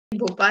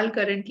Bhopal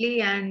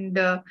currently, and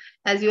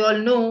as you all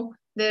know,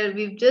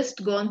 we've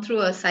just gone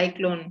through a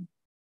cyclone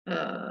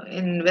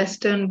in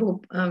Western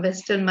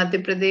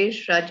Madhya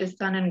Pradesh,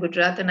 Rajasthan, and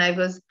Gujarat, and I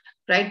was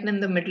right in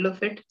the middle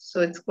of it.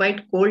 So it's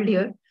quite cold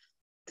here.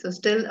 So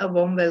still a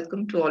warm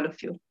welcome to all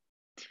of you.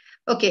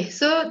 Okay,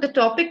 so the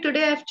topic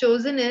today I've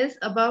chosen is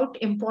about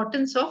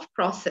importance of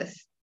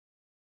process.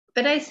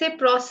 When I say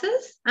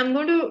process, I'm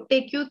going to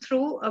take you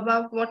through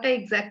about what I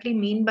exactly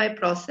mean by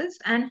process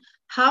and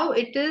how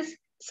it is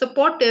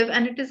supportive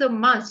and it is a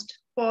must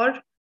for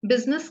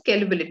business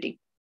scalability.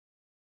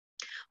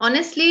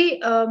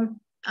 Honestly,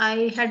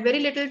 I had very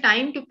little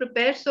time to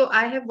prepare, so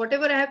I have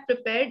whatever I have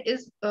prepared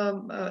is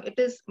it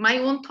is my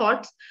own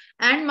thoughts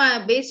and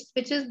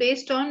which is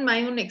based on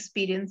my own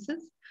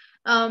experiences.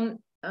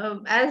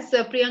 As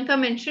Priyanka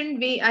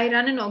mentioned, I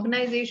run an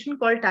organization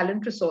called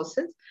Talent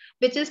Resources,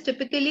 which is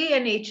typically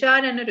an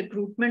HR and a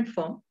recruitment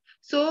firm.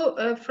 So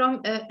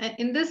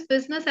in this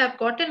business, I've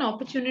got an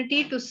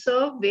opportunity to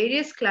serve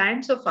various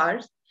clients of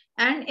ours,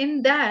 and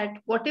in that,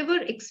 whatever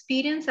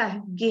experience I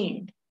have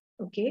gained,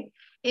 okay,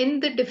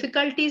 in the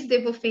difficulties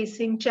they were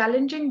facing,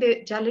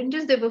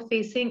 challenges they were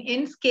facing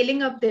in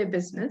scaling up their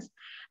business,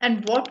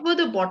 and what were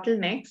the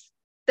bottlenecks,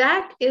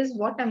 that is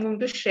what I'm going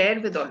to share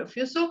with all of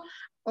you. So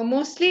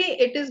mostly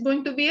it is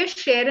going to be a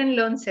share and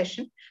learn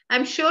session.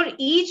 I'm sure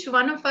each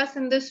one of us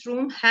in this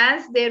room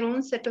has their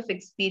own set of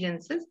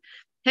experiences.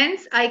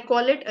 Hence, I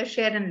call it a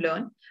share and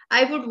learn.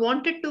 I would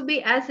want it to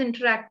be as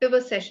interactive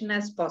a session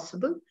as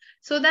possible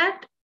so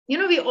that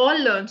we all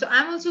learn. So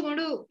I'm also going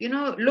to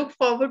look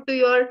forward to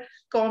your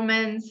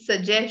comments,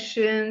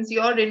 suggestions,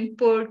 your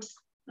inputs,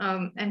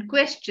 and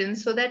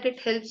questions, so that it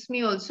helps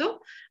me also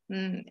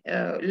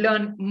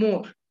learn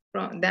more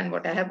than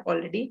what I have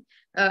already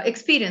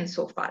experienced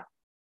so far.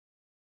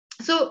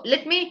 So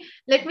let me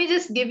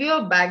just give you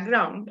a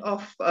background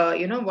of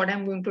what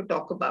I'm going to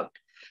talk about.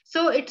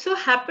 So it so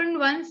happened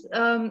once,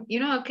 a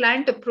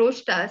client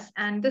approached us,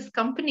 and this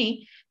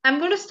company. I'm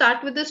going to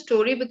start with the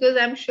story because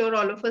I'm sure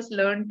all of us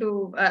love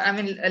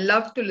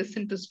to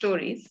listen to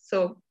stories.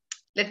 So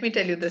let me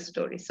tell you the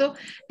story. So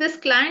this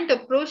client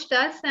approached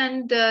us,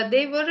 and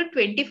they were a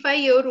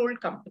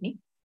 25-year-old company.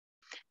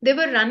 They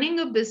were running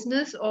a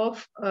business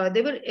of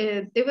they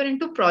were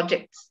into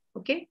projects.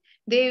 Okay,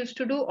 they used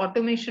to do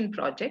automation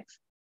projects,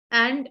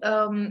 and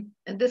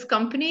this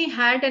company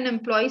had an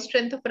employee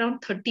strength of around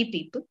 30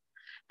 people,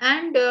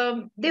 and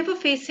they were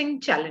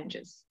facing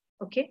challenges.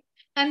 Okay,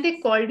 and they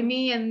called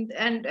me, and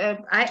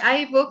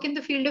I work in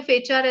the field of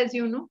HR, as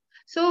you know.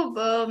 So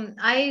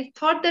I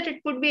thought that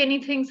it could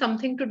be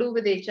something to do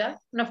with HR,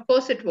 and of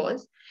course it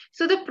was.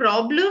 So the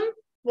problem,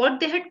 what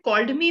they had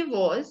called me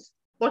was,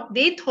 what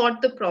they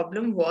thought the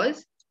problem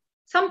was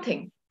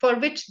something for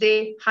which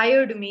they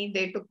hired me.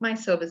 They took my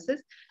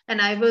services,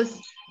 and I was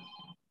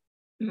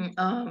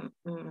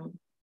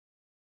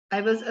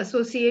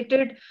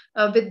associated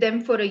with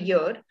them for a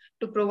year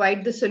to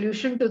provide the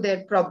solution to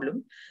their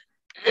problem.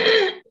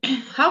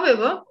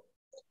 However,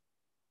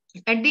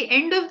 at the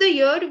end of the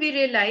year, we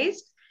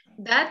realized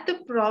that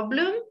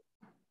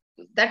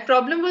that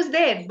problem was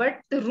there,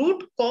 but the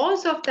root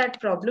cause of that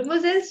problem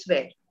was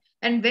elsewhere.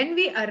 And when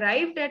we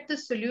arrived at the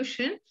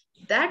solution,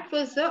 that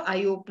was the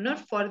eye-opener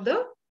for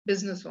the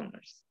business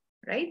owners,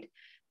 right?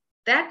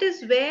 That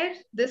is where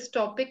this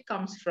topic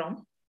comes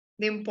from,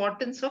 the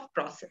importance of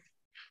process.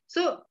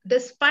 So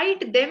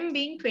despite them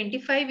being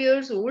 25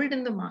 years old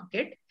in the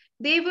market,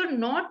 they were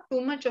not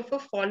too much of a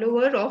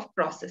follower of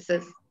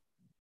processes,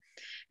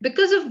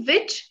 because of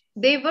which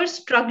they were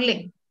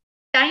struggling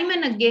time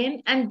and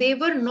again, and they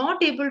were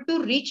not able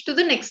to reach to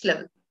the next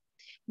level,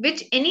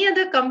 which any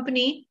other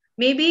company,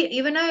 maybe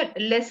even a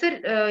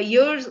lesser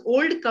years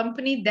old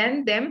company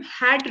than them,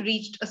 had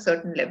reached a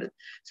certain level.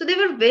 So they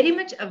were very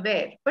much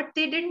aware, but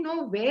they didn't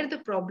know where the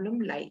problem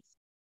lies,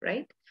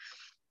 right?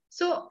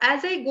 So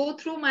as I go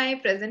through my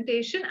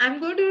presentation, I'm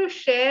going to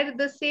share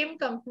the same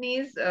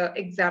company's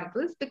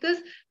examples, because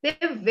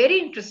they're very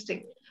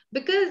interesting.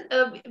 Because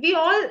we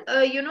all,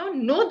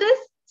 know this.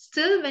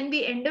 Still, when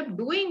we end up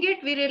doing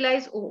it, we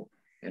realize, oh,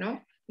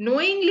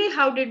 knowingly,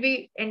 how did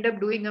we end up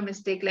doing a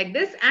mistake like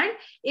this? And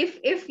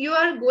if you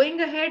are going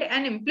ahead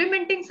and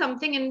implementing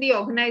something in the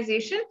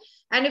organization,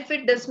 and if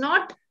it is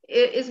not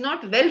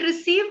well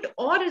received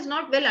or is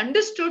not well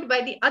understood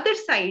by the other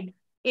side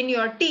in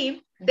your team,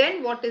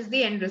 then what is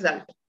the end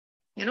result?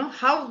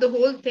 How the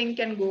whole thing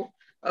can go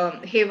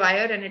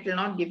haywire, and it will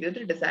not give you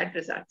the desired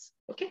results.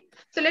 Okay,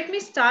 so let me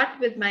start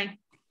with my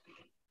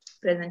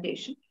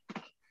presentation.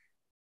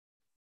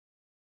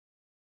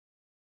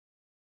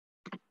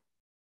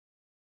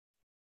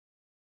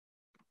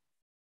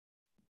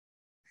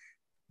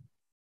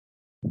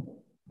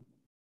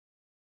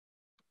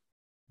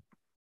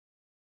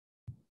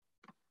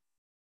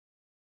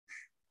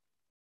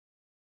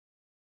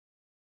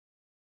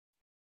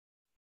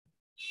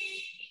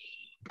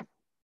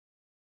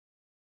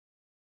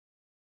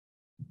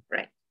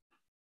 Right.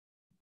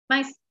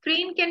 My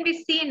screen can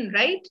be seen,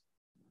 right,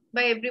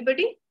 by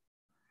everybody?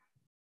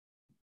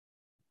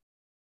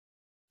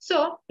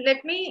 So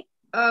let me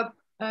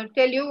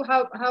tell you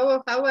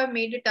how I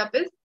made it up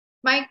is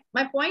my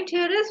point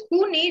here is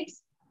who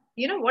needs,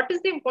 what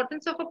is the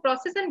importance of a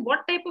process and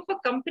what type of a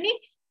company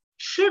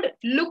should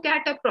look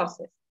at a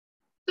process.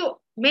 So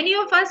many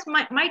of us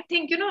might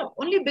think,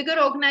 only bigger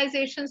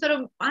organizations,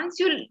 or once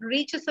you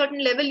reach a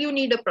certain level, you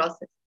need a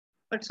process.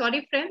 But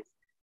sorry, friends,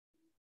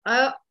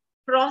 a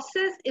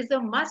process is a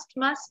must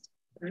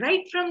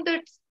right from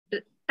the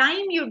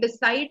time you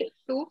decide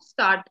to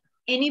start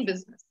any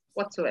business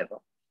whatsoever.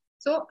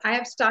 So I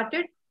have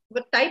started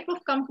the type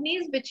of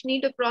companies which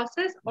need a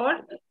process, or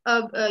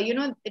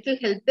it will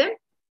help them,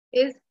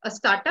 is a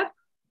startup,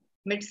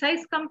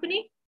 mid-sized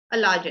company, a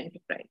large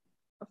enterprise.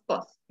 Of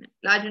course,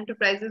 large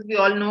enterprises, we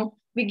all know,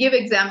 we give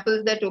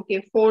examples that,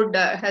 okay, Ford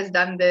has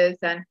done this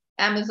and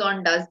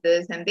Amazon does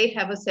this and they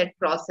have a set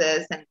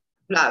process and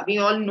blah. We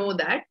all know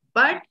that.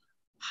 But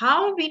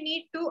how we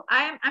need to,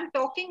 I'm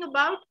talking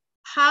about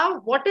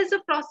what is the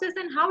process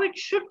and how it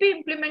should be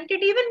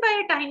implemented even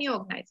by a tiny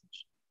organization.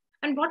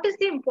 And what is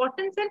the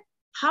importance and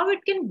how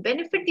it can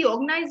benefit the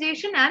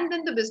organization and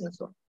then the business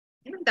owner.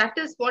 That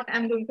is what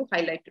I'm going to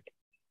highlight today.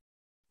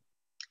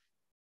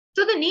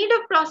 So the need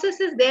of process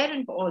is there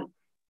in all.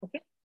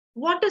 Okay.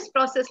 What is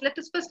process? Let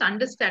us first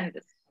understand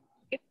this.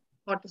 Okay.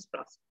 What is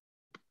process?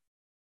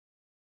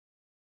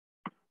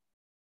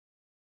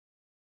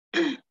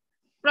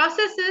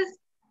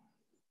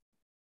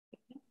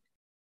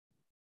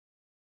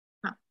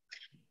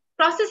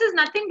 Process is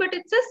nothing but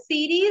it's a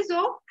series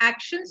of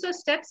actions or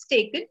steps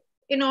taken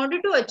in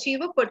order to achieve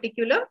a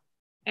particular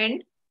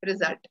end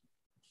result.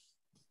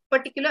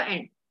 Particular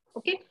end.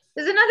 Okay.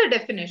 There's another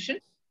definition.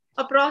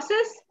 A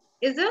process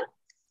is a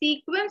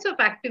sequence of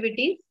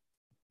activities.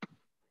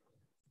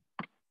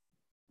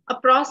 A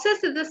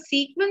process is a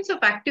sequence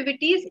of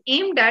activities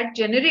aimed at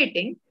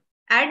generating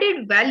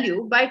added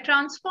value by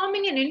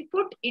transforming an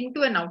input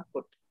into an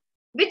output,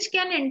 which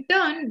can in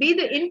turn be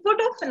the input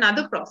of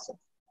another process.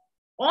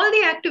 All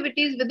the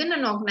activities within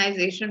an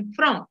organization,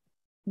 from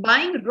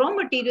buying raw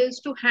materials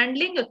to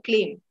handling a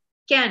claim,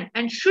 can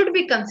and should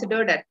be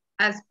considered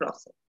as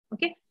process.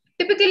 Okay.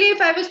 Typically,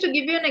 if I was to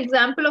give you an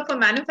example of a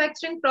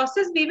manufacturing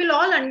process, we will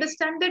all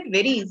understand that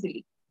very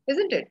easily,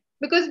 isn't it?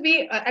 Because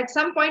we, at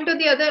some point or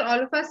the other,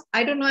 all of us,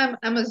 I don't know,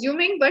 I'm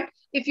assuming, but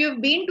if you've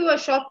been to a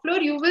shop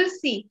floor, you will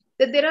see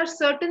that there are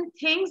certain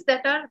things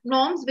that are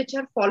norms which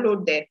are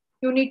followed there.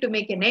 You need to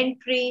make an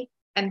entry,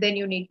 and then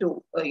you need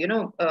to,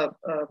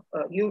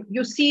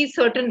 you see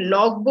certain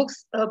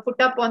logbooks put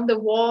up on the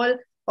wall,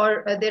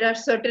 or there are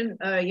certain,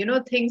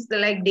 things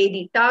like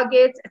daily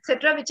targets,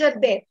 etc., which are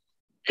there.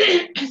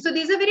 So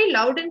these are very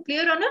loud and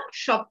clear on a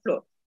shop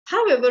floor.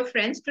 However,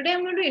 friends, today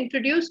I'm going to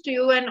introduce to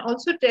you and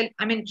also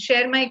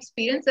share my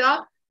experience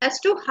as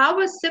to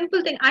how a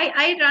simple thing,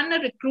 I run a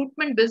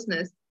recruitment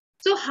business.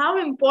 So how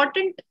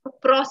important a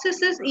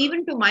process is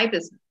even to my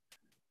business.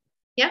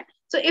 Yeah.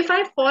 So if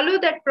I follow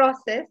that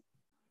process,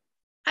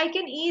 I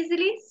can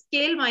easily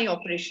scale my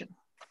operation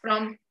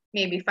from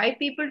maybe 5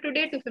 people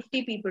today to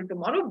 50 people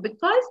tomorrow,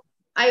 because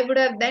I would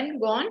have then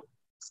gone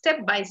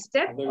step by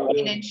step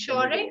in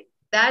ensuring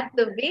that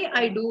the way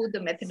I do, the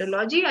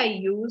methodology I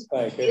use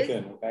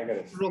is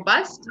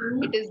robust.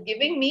 It is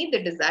giving me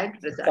the desired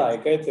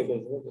results.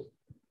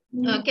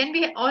 Can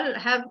we all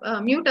have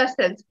mute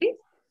ourselves, please?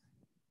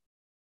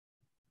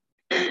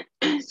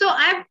 So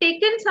I've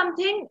taken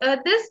something,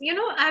 I've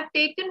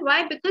taken,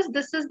 why? Because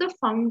this is the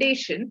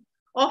foundation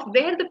of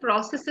where the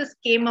processes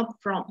came up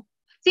from.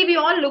 See, we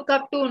all look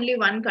up to only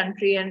one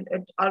country, and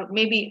or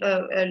maybe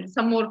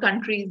some more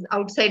countries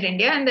outside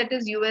India, and that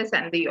is US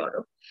and the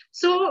Europe.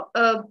 So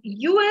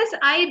US,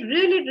 I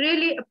really,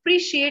 really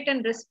appreciate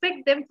and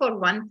respect them for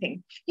one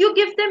thing. You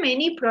give them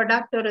any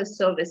product or a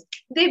service,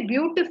 they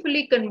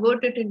beautifully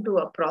convert it into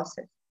a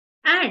process.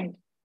 And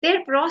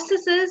their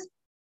processes,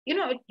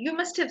 you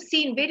must have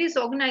seen various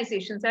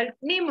organizations. I'll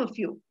name a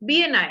few.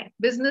 BNI,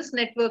 Business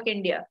Network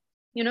India,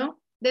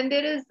 then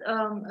there is,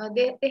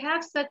 they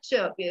have such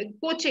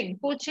coaching.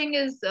 Coaching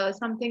is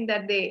something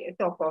that they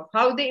talk of,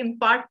 how they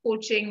impart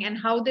coaching and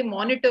how they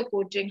monitor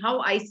coaching,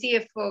 how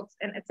ICF works,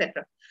 and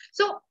etc.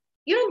 So,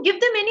 give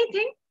them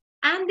anything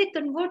and they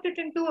convert it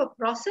into a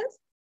process.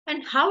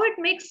 And how they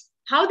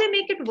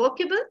make it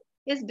workable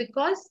is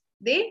because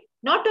they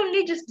not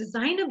only just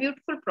design a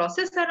beautiful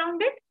process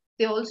around it,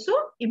 they also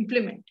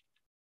implement.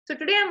 So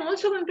today I'm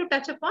also going to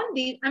touch upon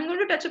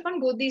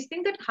both these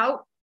things,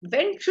 that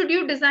when should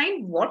you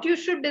design, what you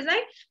should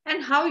design,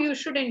 and how you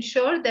should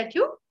ensure that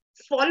you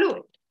follow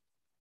it.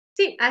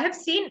 See, I have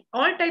seen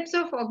all types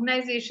of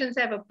organizations.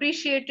 I've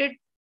appreciated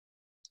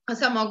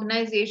some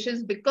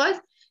organizations because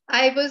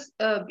I was,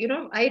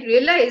 I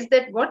realized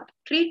that what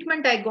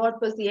treatment I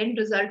got was the end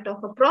result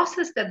of a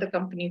process that the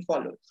company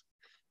follows.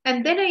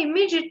 And then I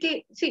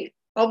immediately, see,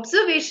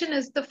 observation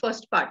is the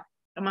first part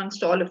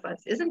amongst all of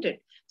us, isn't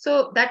it?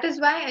 So that is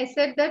why I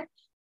said that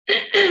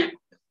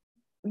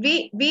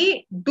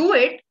we do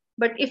it,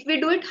 but if we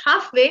do it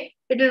halfway,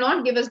 it will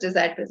not give us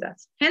desired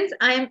results. Hence,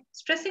 I am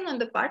stressing on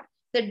the part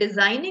that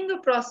designing a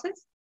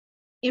process,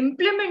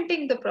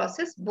 implementing the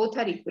process, both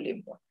are equally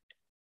important.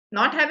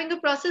 Not having a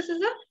process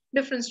is a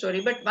different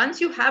story. But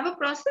once you have a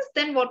process,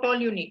 then what all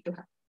you need to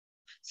have.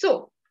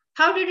 So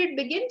how did it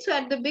begin? So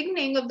at the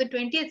beginning of the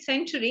 20th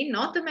century,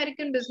 North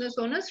American business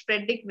owners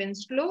Frederick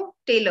Winslow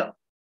Taylor,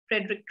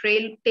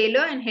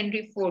 and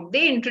Henry Ford,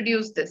 they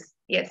introduced this.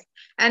 Yes.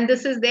 And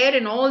this is there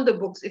in all the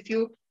books. If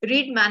you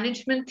read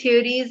management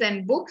theories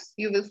and books,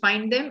 you will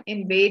find them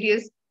in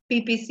various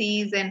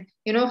PPCs, and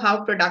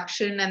how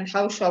production and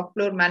how shop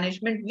floor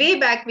management, way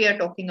back we are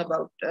talking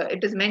about.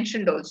 It is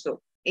mentioned also,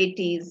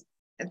 80s,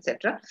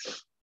 etc.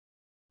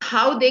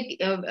 How they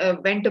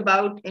went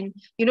about in,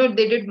 they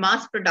did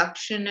mass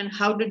production, and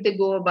how did they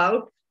go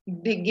about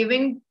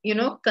giving,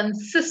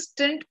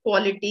 consistent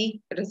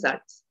quality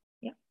results.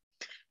 Yeah.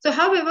 So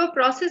however,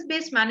 process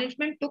based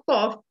management took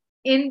off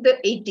in the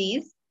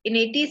 80s. In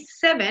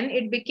 87,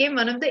 it became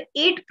one of the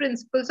 8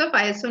 principles of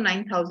ISO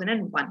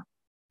 9001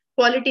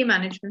 quality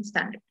management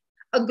standard.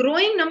 A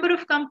growing number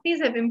of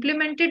companies have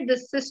implemented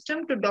this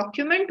system to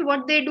document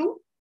what they do.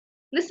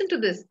 Listen to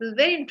this. This is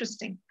very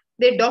interesting.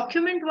 They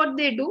document what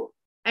they do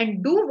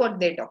and do what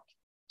they document.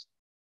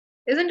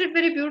 Isn't it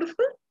very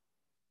beautiful?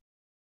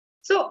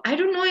 So I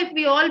don't know if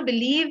we all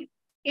believe,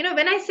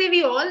 when I say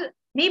we all,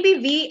 maybe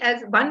we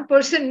as one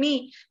person,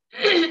 me,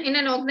 in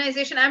an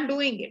organization, I'm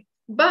doing it.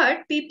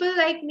 But people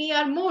like me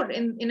are more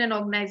in an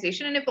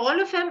organization. And if all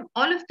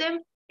of them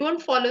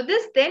don't follow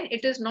this, then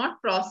it is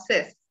not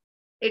process.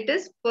 It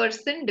is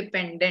person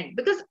dependent,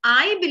 because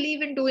I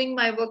believe in doing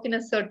my work in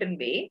a certain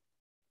way.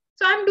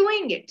 So I'm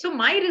doing it. So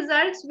my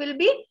results will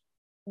be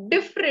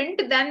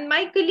different than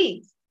my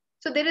colleagues.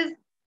 So there is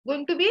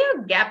going to be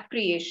a gap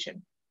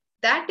creation.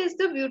 That is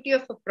the beauty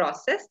of a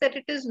process, that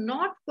it is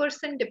not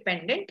person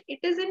dependent. It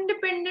is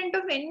independent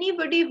of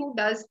anybody who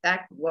does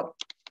that work.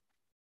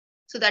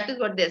 So that is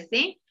what they're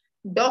saying.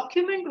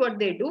 Document what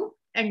they do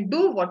and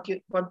do what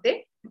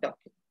they document.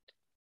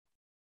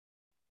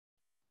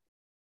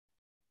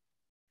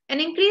 An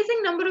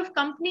increasing number of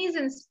companies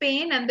in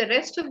Spain and the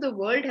rest of the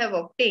world have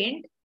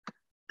obtained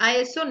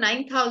ISO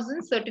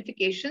 9000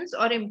 certifications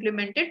or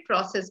implemented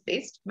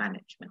process-based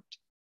management.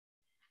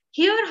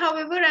 Here,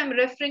 however, I'm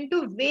referring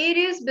to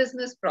various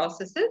business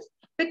processes,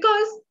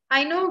 because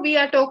I know we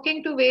are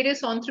talking to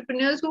various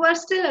entrepreneurs who are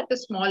still at a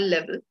small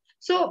level.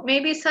 So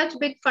maybe such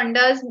big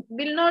fundas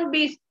will not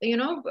be,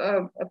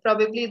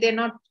 probably they're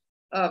not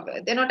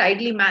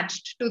ideally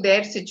matched to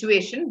their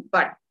situation,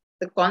 but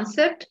the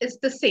concept is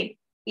the same.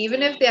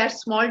 Even if they are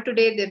small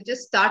today, they've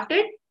just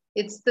started.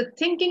 It's the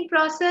thinking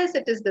process.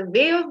 It is the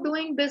way of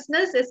doing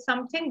business is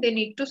something they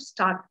need to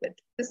start with.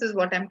 This is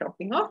what I'm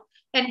talking of.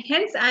 And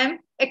hence I'm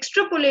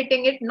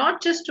extrapolating it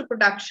not just to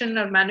production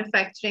or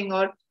manufacturing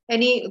or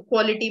any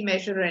quality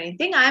measure or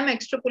anything. I'm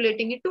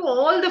extrapolating it to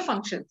all the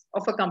functions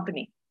of a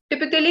company.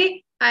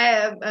 Typically,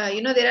 there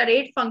are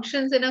 8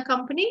 functions in a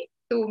company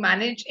to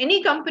manage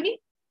any company.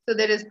 So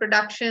there is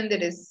production,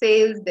 there is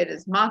sales, there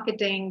is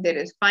marketing, there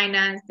is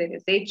finance, there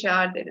is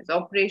HR, there is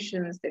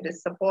operations, there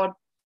is support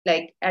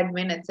like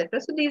admin, etc.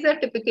 So these are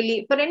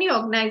typically for any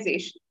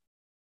organization,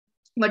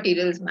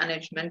 materials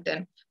management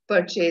and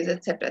purchase,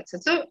 etc.,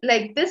 etc. So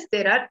like this,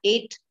 there are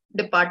 8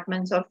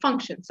 departments or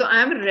functions. So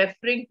I am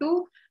referring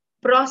to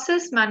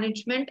process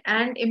management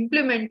and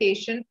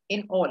implementation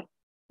in all.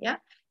 Yeah.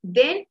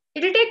 Then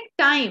it will take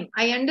time.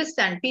 I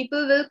understand.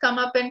 People will come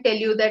up and tell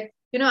you that,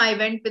 I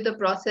went with the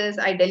process,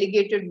 I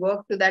delegated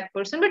work to that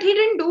person, but he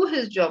didn't do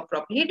his job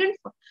properly. He didn't.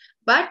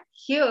 But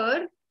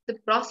here, the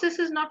process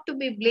is not to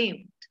be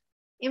blamed.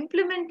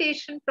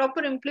 Implementation,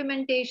 proper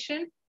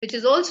implementation, which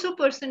is also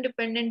person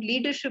dependent,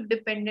 leadership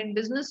dependent,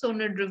 business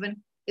owner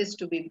driven, is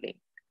to be blamed,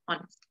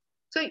 honestly.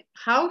 So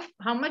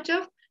how much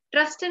of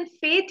trust and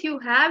faith you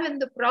have in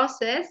the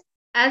process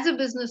as a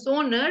business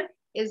owner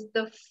is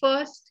the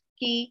first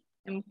key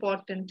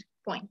important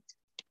point.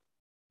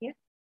 Yeah.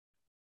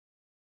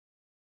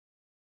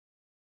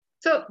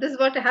 So this is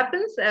what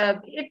happens.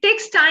 It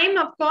takes time,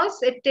 of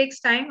course. It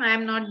takes time. I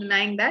am not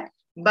denying that.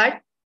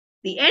 But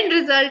the end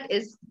result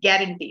is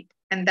guaranteed.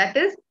 And that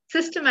is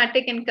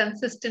systematic and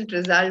consistent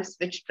results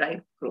which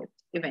drive growth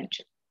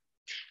eventually.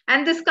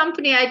 And this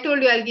company, I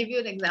told you, I'll give you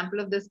an example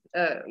of this,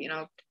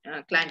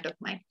 client of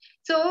mine.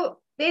 So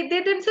they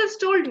themselves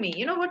told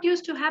me, what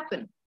used to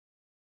happen?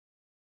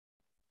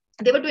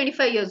 They were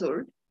 25 years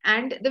old.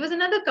 And there was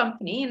another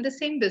company in the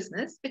same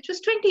business, which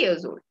was 20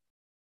 years old.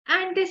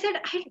 And they said,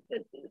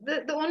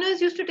 the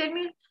owners used to tell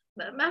me,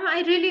 ma'am,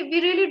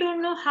 we really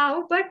don't know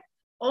how, but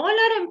all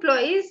our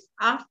employees,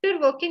 after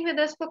working with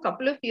us for a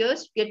couple of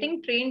years,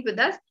 getting trained with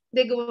us,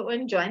 they go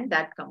and join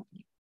that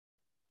company.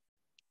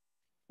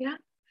 Yeah.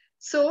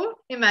 So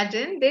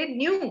imagine they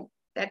knew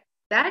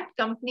that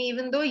company,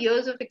 even though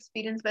years of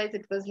experience wise,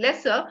 it was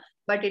lesser,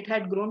 but it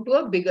had grown to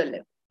a bigger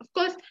level. Of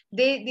course,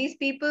 these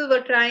people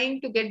were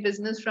trying to get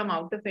business from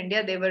out of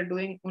India. They were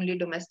doing only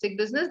domestic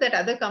business. That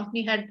other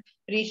company had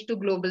reached to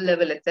global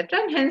level,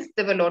 etc. And hence,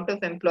 there were a lot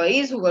of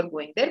employees who were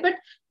going there. But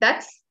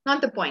that's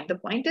not the point. The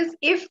point is,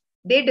 if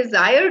they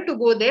desire to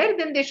go there,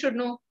 then they should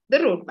know the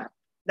roadmap.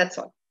 That's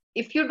all.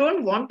 If you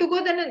don't want to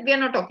go, then we are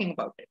not talking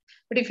about it.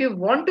 But if you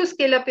want to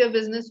scale up your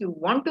business, you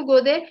want to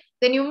go there,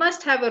 then you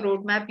must have a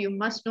roadmap. You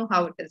must know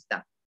how it is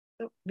done.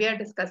 So we are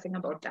discussing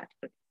about that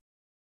today.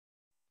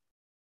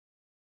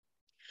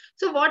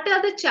 So what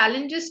are the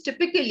challenges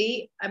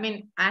typically? I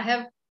mean, I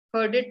have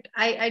heard it.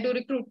 I do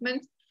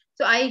recruitments.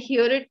 So I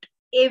hear it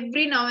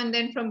every now and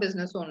then from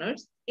business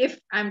owners. If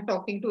I'm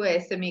talking to a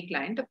SME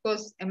client, of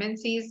course,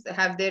 MNCs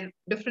have their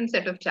different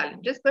set of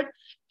challenges. But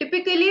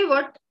typically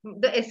what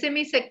the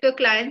SME sector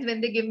clients,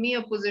 when they give me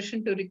a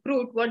position to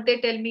recruit, what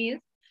they tell me is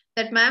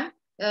that, ma'am,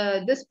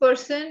 this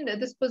position,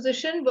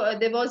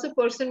 there was a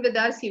person with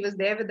us. He was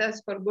there with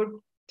us for good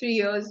 3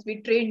 years.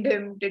 We trained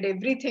him, did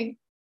everything,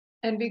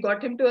 and we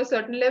got him to a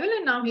certain level,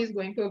 and now he's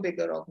going to a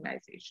bigger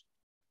organization.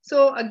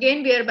 So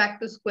again, we are back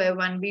to square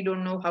one. We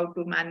don't know how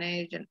to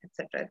manage, and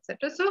etc.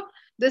 etc. So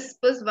this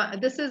is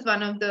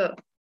one of the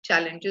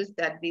challenges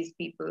that these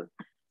people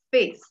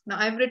face. Now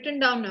I've written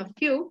down a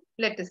few.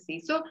 Let us see.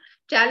 So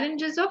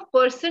challenges of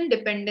person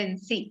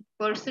dependency,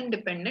 person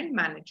dependent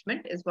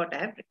management is what I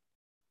have written.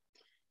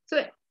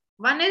 So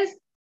one is,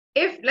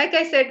 if, like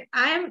I said,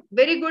 I am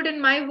very good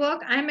in my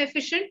work, I am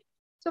efficient,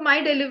 so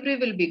my delivery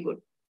will be good.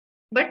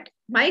 But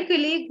my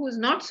colleague who's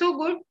not so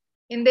good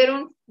in their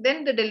own,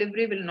 then the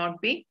delivery will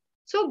not be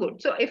so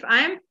good. So if I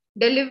am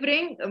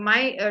delivering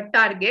my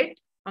target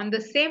on the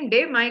same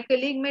day, my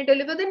colleague may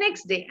deliver the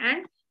next day.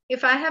 And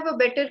if I have a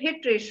better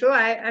hit ratio,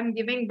 I am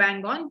giving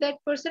bang on, that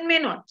person may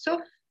not.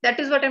 So that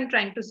is what I'm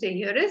trying to say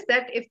here, is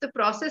that if the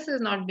process is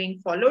not being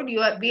followed,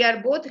 we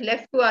are both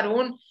left to our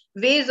own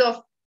ways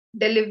of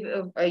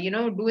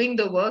doing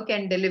the work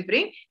and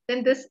delivering,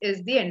 then this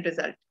is the end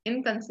result.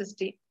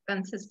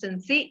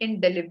 Consistency in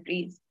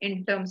deliveries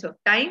in terms of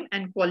time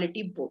and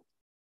quality both.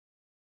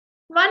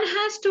 One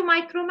has to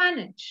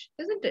micromanage,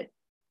 isn't it?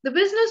 The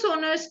business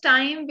owner's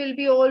time will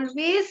be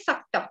always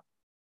sucked up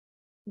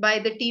by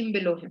the team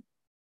below him.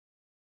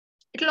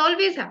 It will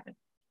always happen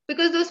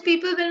because those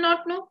people will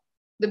not know.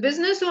 The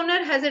business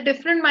owner has a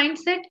different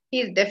mindset.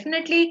 He is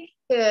definitely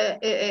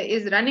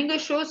is running a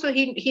show, so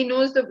he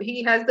knows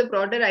he has the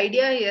broader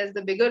idea, he has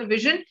the bigger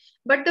vision,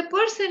 but the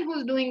person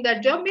who's doing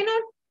that job may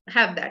not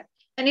have that.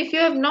 And if you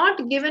have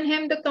not given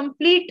him the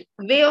complete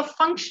way of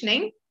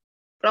functioning,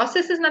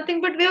 process is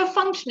nothing but way of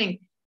functioning.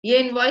 ये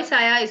invoice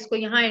आया, इसको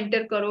यहाँ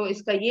enter करो,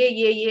 इसका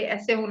ये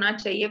ऐसे होना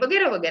चाहिए,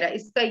 वगैरह वगैरह,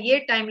 इसका ये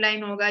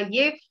टाइमलाइन होगा,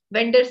 ये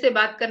वेंडर से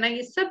बात करना,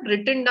 ये सब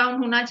रिटन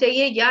डाउन होना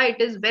चाहिए, या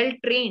it is well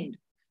trained.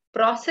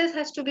 Process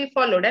has to be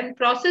followed, and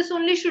process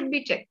only should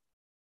be checked.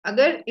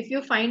 Agar if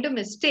you find a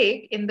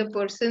mistake in the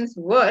person's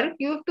work,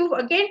 you have to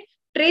again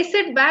trace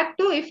it back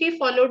to if he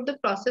followed the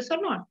process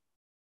or not.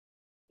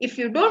 If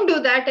you don't do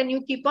that and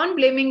you keep on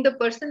blaming the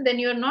person, then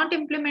you are not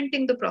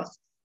implementing the process.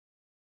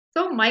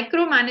 So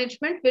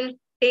micromanagement will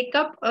take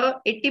up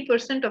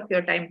 80% of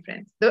your time,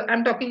 friends.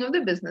 I'm talking of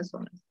the business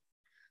owners.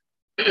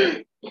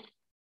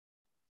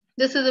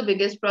 This is the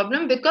biggest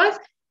problem because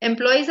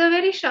employees are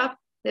very sharp.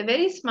 They're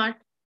very smart.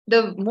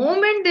 The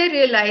moment they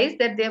realize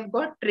that they have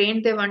got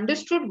trained, they've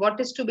understood what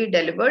is to be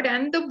delivered,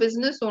 and the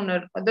business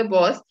owner or the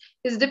boss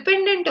is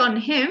dependent on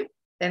him,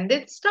 then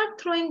they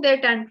start throwing their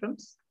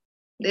tantrums.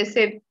 They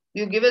say,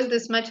 you give us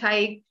this much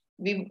hike,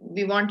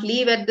 we want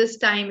leave at this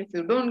time. If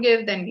you don't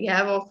give, then we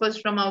have offers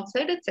from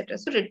outside, etc.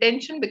 So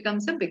retention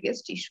becomes the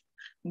biggest issue.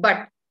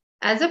 But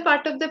as a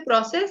part of the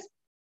process,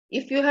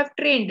 if you have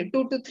trained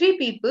 2 to 3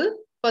 people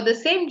for the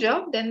same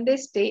job, then they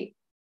stay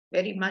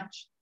very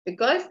much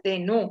because they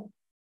know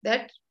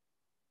that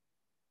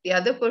the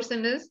other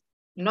person is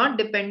not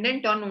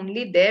dependent on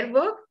only their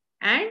work,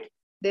 and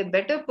they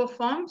better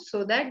perform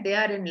so that they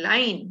are in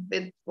line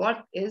with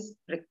what is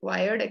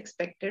required,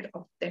 expected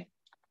of them.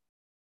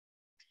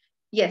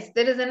 Yes,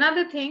 there is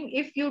another thing.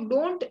 If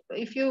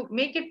you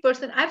make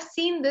it I've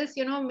seen this,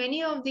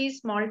 many of these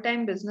small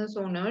time business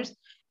owners,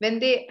 when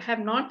they have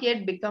not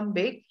yet become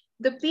big,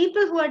 the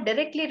people who are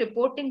directly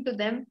reporting to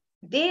them,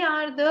 they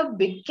are the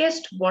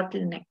biggest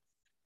bottleneck.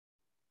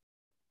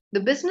 The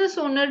business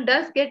owner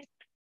does get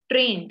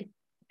trained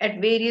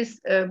at various,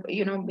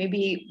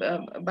 maybe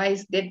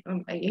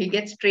he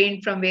gets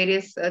trained from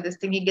various,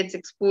 he gets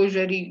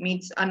exposure, he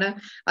meets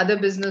other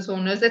business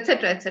owners,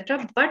 etc.,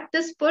 etc. But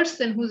this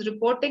person who's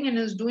reporting and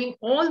is doing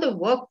all the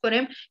work for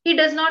him, he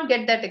does not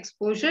get that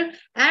exposure,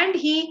 and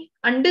he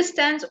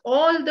understands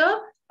all the,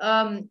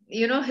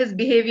 his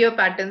behavior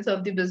patterns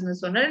of the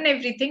business owner and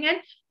everything. And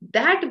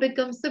that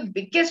becomes the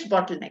biggest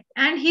bottleneck.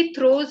 And he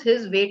throws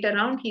his weight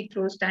around, he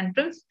throws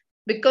tantrums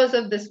because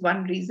of this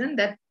one reason,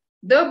 that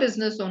the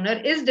business owner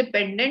is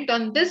dependent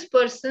on this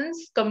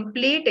person's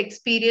complete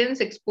experience,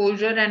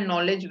 exposure, and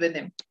knowledge with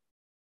him,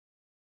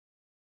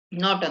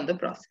 not on the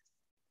process.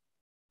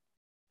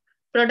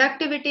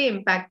 Productivity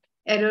impact,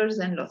 errors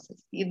and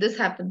losses. This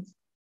happens.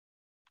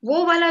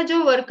 वो वाला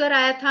जो worker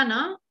आया था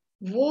ना,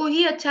 वो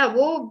ही अच्छा,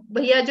 वो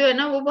भैया जो है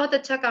ना, वो बहुत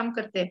अच्छा काम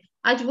करते हैं,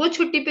 आज वो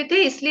छुट्टी पे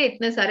थे इसलिए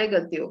इतने सारे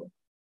गलती हो गए.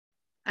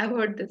 I've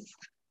heard this.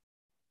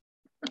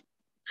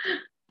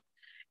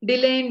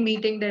 Delay in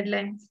meeting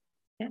deadlines.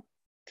 Yeah.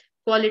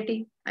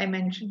 Quality, I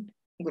mentioned.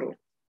 Growth.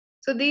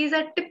 So these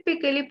are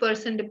typically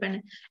person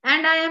dependent.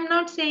 And I am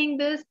not saying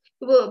this,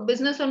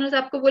 business owners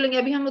आपको बोलेंगे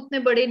अभी हम उतने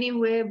बड़े नहीं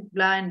हुए,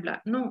 blah and blah.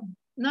 No,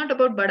 Not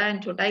about bada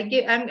and chota.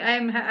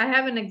 I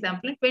have an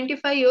example.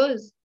 25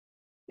 years.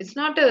 It's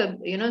not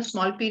a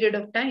small period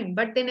of time,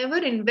 but they never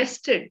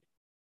invested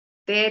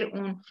their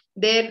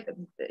they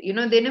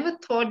never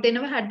thought, they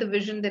never had the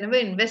vision, they never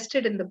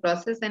invested in the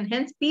process, and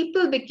hence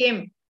people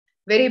became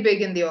very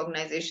big in the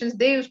organizations.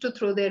 They used to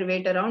throw their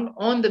weight around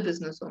on the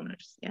business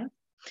owners. Yeah,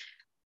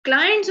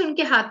 clients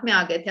उनके हाथ में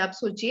आ गए थे. आप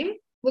सोचिए,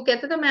 वो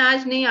कहता था मैं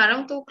आज नहीं आ रहा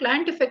हूं, तो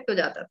client effect हो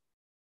जाता.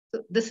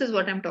 So this is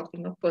what I'm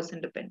talking of,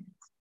 person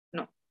dependence.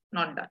 No,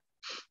 not done.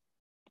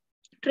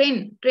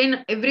 Train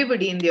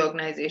everybody in the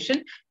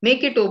organization,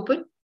 make it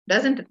open.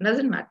 Doesn't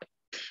matter.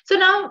 So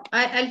now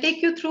I'll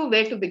take you through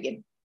where to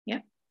begin.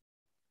 Yeah.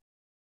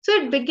 So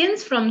it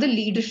begins from the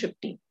leadership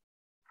team,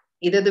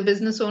 either the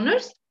business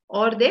owners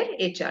or their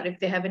HR.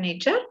 If they have an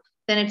HR,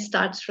 then it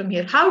starts from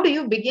here. How do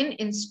you begin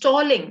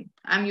installing?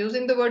 I'm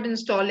using the word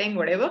installing,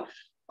 whatever,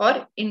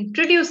 or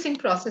introducing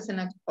process in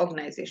an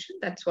organization.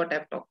 That's what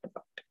I've talked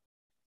about.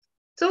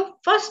 So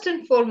first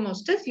and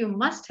foremost is you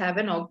must have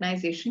an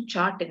organization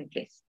chart in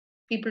place.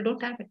 People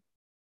don't have it.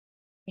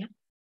 Yeah,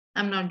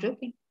 I'm not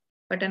joking,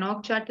 but an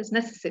org chart is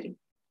necessary.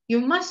 You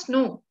must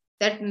know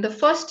that in the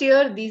first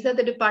year, these are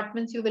the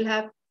departments you will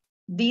have.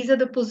 These are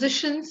the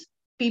positions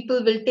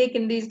people will take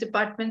in these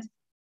departments.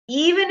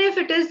 Even if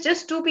it is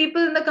just 2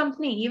 people in the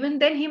company, even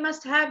then he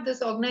must have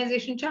this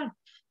organization chart.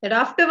 That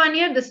after 1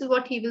 year, this is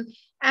what he will.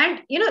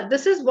 And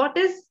this is what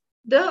is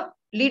the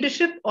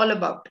leadership all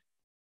about.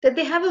 That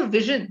they have a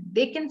vision,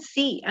 they can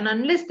see, and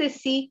unless they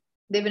see,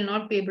 they will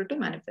not be able to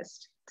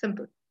manifest.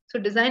 Simple. So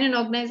design an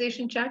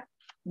organization chart.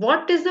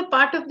 What is the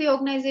part of the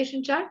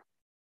organization chart?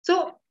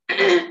 So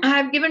I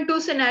have given 2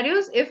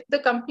 scenarios. If the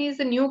company is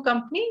a new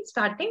company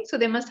starting, so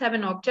they must have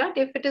an org chart.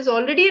 If it is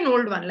already an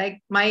old one,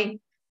 like my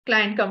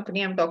client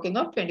company I'm talking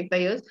of,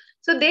 25 years,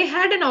 so they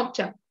had an org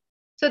chart.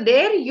 So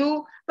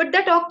but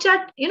that org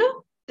chart,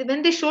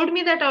 when they showed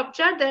me that org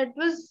chart, that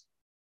was,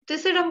 they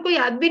said हमको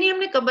याद भी नहीं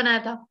हमने कब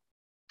बनाया था.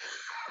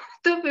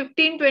 तो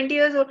 15-20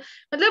 years old,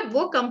 मतलब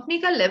वो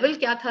कंपनी का लेवल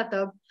क्या था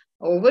तब.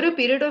 Over a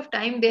period of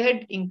time, they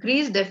had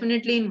increased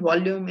definitely in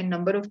volume, in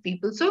number of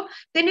people. So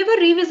they never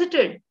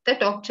revisited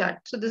that org chart.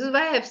 So this is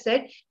why I have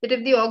said that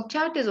if the org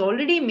chart is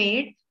already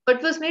made,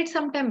 but was made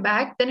some time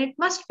back, then it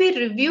must be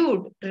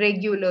reviewed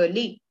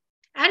regularly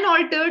and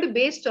altered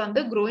based on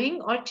the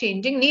growing or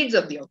changing needs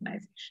of the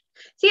organization.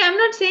 See, I'm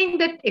not saying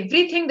that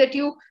everything that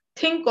you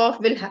think of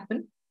will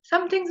happen.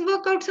 Some things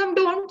work out, some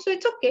don't. So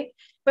it's okay.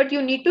 But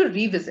you need to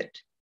revisit.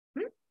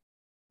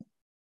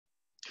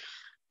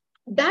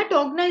 That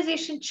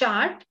organization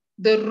chart,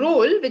 the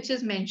role which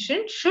is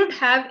mentioned should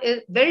have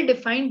a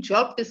well-defined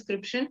job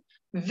description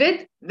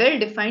with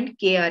well-defined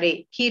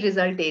KRA, key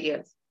result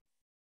areas.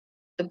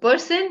 The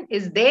person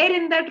is there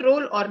in that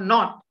role or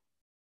not.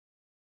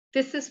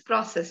 This is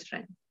process,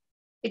 friend.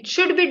 It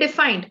should be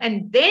defined,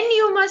 and then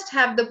you must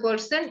have the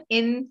person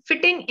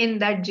fitting in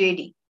that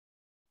JD.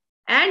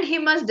 And he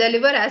must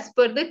deliver as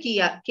per the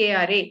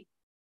KRA.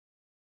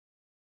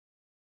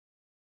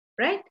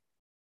 Right?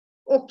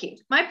 Okay,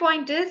 my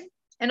point is,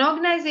 an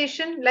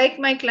organization like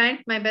my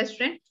client, my best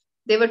friend,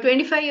 they were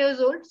 25 years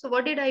old. So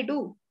what did I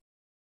do?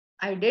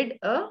 I did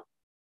a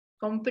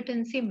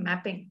competency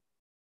mapping.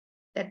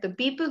 That the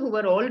people who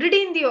were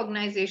already in the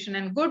organization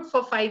and good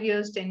for 5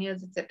 years, 10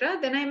 years, etc.,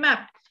 then I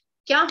mapped.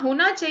 क्या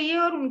होना चाहिए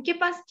और उनके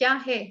पास क्या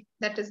है?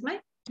 That is my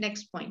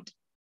next point.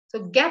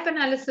 So gap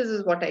analysis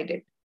is what I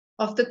did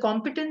of the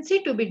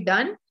competency to be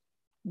done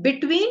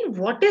between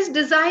what is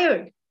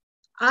desired.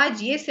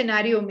 आज ये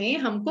scenario में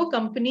हमको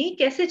कंपनी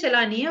कैसे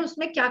चलानी है,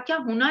 उसमें क्या क्या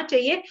होना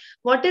चाहिए,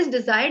 what is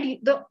desired,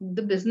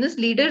 the business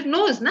leader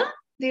knows, na,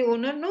 the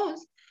owner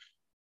knows.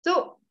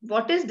 So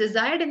what is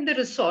desired in the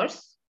resource,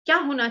 क्या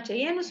होना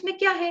चाहिए, and उसमें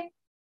क्या है,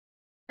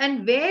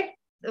 and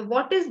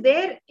what is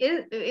there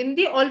is in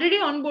the already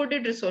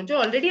onboarded resource,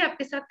 जो already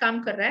आपके साथ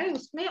काम कर रहा है,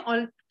 उसमें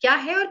क्या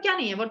है और क्या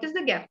नहीं है, what is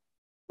the gap.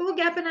 तो वो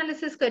gap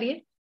analysis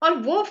करिए और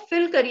वो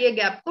fill करिए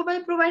gap को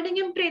by providing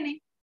him training.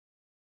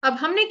 अब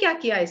हमने क्या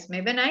किया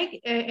इसमें? When I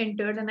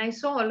entered and I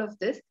saw all of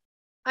this,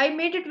 I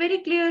made it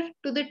very clear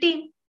to the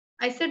team.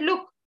 I said,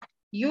 look,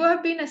 you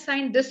have been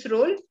assigned this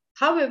role.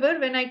 However,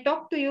 when I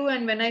talked to you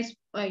and when I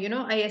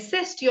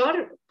assessed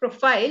your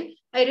profile,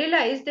 I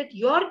realized that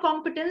your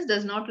competence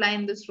does not lie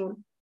in this role.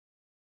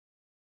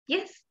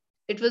 Yes,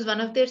 it was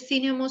one of their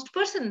senior most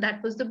person.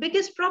 That was the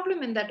biggest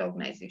problem in that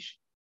organization.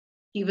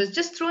 He was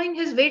just throwing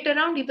his weight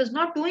around. He was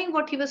not doing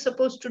what he was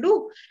supposed to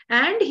do.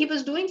 And he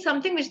was doing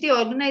something which the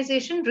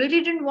organization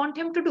really didn't want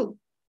him to do.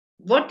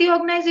 What the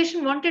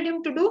organization wanted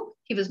him to do,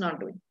 he was not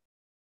doing.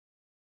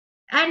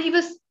 And he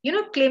was,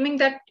 claiming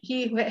that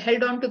he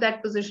held on to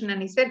that position and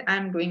he said,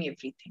 I'm doing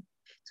everything.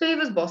 So he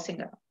was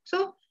bossing around.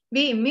 So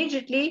we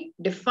immediately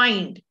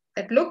defined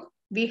that, look,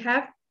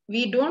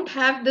 we don't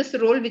have this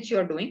role which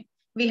you're doing.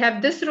 We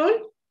have this role,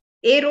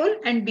 A role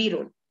and B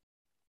role.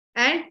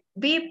 And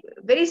we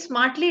very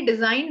smartly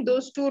designed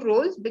those 2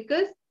 roles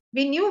because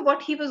we knew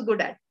what he was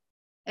good at.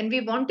 And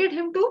we wanted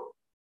him to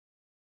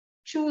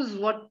choose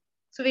what.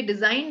 So we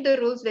designed the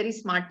roles very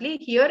smartly.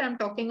 Here I'm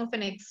talking of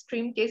an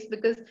extreme case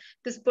because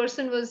this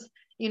person was,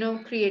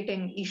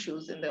 creating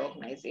issues in the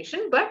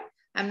organization. But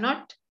I'm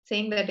not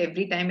saying that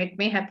every time. It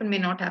may happen, may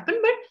not happen,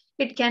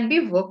 but it can be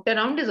worked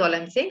around is all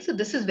I'm saying. So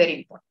this is very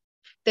important,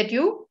 that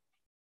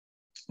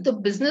the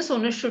business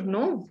owner should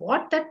know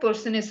what that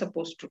person is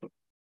supposed to do,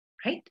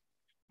 right?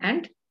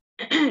 And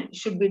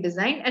should be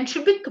designed and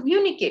should be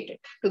communicated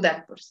to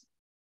that person.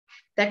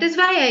 That is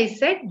why I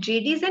said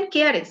JDs and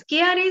KRAs.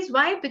 KRAs,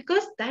 why?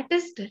 Because that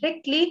is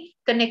directly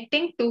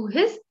connecting to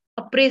his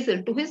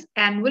appraisal, to his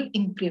annual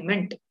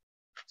increment.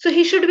 So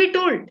he should be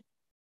told.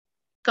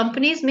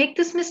 Companies make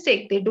this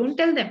mistake. They don't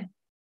tell them.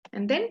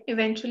 And then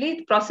eventually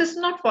the process is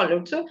not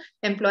followed. So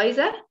employees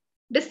are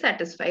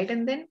dissatisfied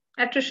and then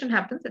attrition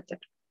happens, etc.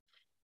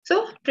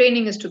 So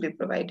training is to be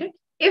provided.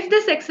 If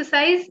this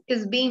exercise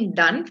is being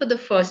done for the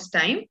first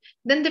time,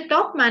 then the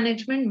top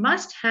management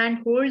must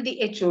handhold the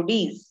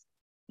HODs,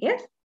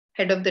 yes,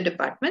 head of the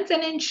departments,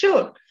 and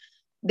ensure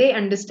they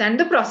understand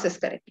the process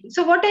correctly.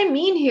 So what I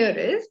mean here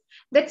is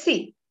that,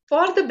 see,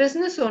 for the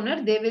business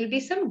owner, there will be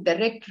some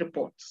direct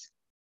reports,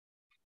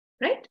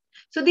 right?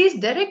 So these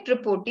direct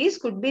reportees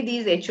could be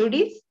these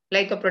HODs,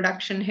 like a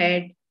production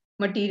head,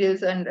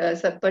 materials and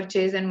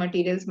purchase and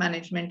materials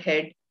management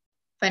head,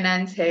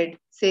 finance head,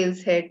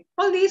 sales head,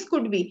 all these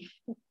could be.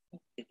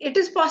 It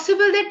is possible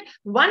that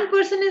one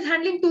person is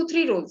handling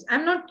 2-3 roles.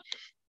 I'm not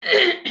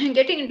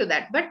getting into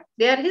that, but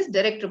they are his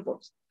direct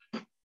reports.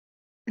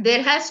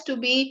 There has to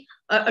be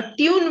a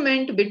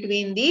attunement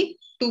between the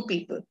two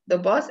people, the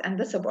boss and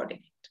the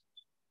subordinate.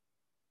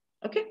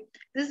 Okay,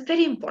 this is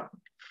very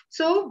important.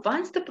 So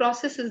once the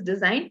process is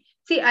designed,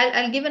 see,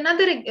 I'll give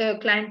another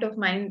client of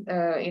mine,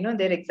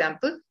 their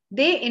example.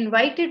 They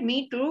invited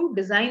me to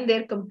design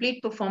their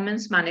complete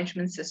performance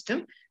management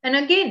system. And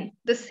again,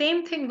 the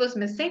same thing was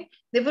missing.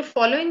 They were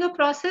following a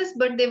process,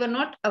 but they were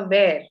not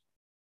aware.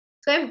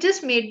 So I've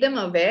just made them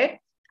aware.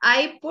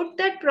 I put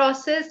that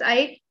process,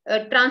 I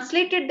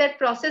translated that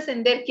process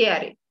in their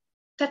KRA.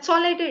 That's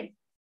all I did.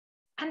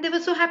 And they were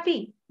so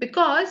happy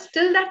because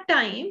till that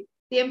time,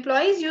 the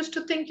employees used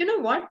to think, you know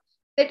what,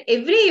 that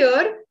every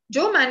year,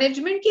 जो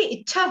management की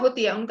इच्छा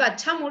होती है, उनका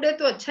अच्छा mood है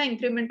तो अच्छा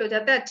इंक्रीमेंट हो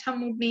जाता है, अच्छा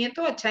मूड नहीं है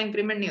तो अच्छा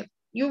इंक्रीमेंट नहीं होता.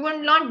 You will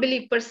not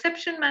believe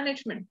perception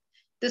management.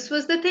 This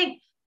was the thing.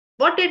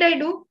 What did I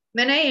do?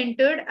 When I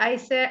entered,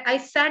 I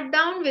sat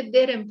down with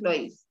their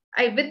employees,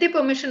 with the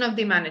permission of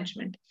the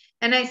management,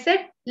 and I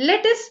said,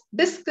 let us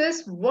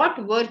discuss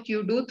what work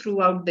you do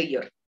throughout the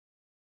year.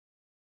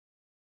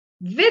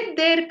 With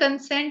their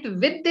consent,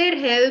 with their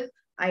help,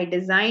 I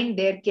designed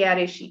their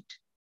KRA sheet.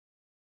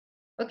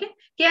 Okay,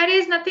 KRA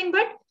is nothing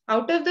but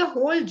out of the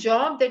whole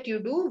job that you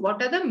do,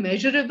 what are the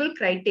measurable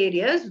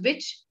criteria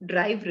which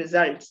drive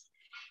results,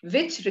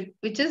 which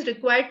is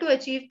required to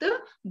achieve the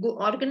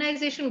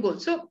organization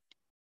goals. So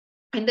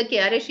in the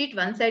KRA sheet,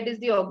 one side is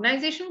the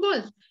organization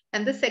goals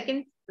and the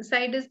second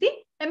side is the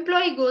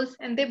employee goals,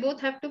 and they both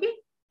have to be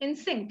in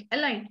sync,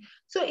 aligned.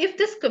 So if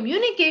this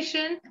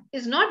communication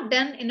is not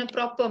done in a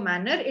proper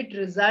manner, it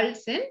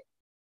results in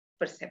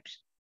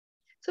perception.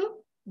 So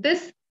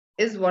this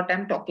is what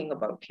I'm talking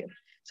about here.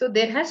 So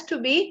there has to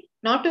be,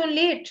 not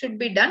only it should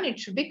be done, it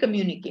should be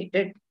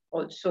communicated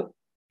also.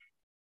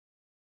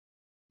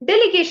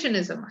 Delegation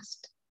is a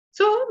must.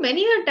 So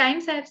many a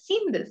times I have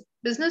seen this.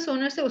 Business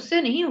owner say, usse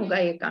nahi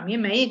hoga ye kaam,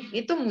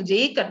 ye to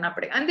mujhe hi karna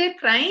padega. And they're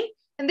crying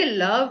and they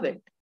love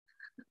it.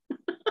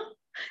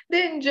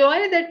 They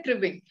enjoy that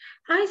tripping.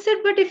 I said,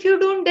 but if you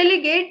don't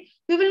delegate,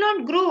 you will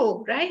not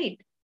grow, right?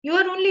 You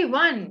are only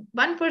one.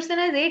 One person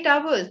has 8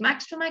 hours,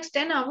 max to max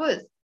 10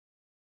 hours.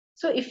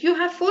 So if you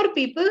have 4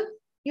 people,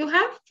 you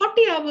have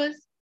 40 hours.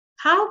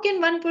 How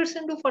can one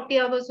person do 40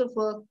 hours of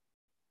work?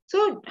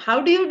 So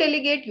how do you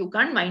delegate? You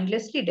can't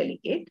mindlessly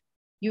delegate.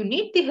 You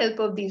need the help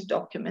of these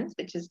documents,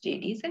 which is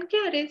JDs and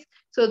KRAs,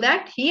 so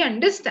that he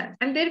understands.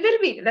 And there will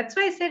be, that's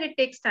why I said it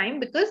takes time,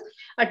 because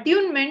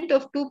attunement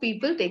of 2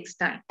 people takes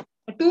time.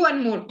 2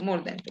 and more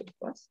than 2, of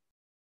course.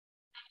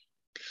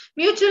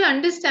 Mutually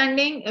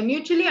understanding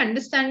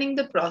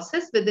the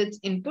process with its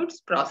inputs,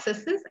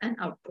 processes, and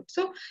outputs.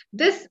 So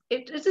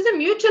it is a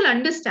mutual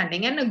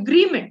understanding and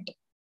agreement.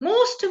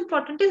 Most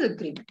important is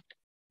agreement.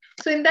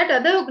 So in that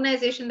other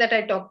organization that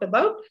I talked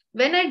about,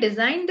 when I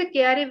designed the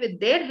KRA with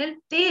their help,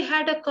 they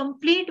had a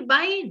complete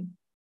buy-in.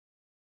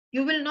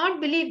 You will not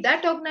believe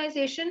that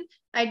organization.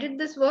 I did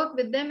this work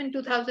with them in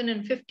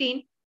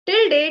 2015.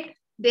 Till date,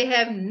 they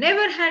have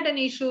never had an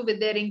issue with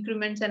their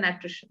increments and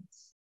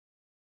attritions.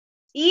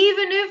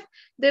 Even if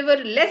there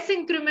were less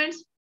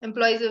increments,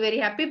 employees were very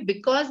happy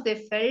because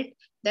they felt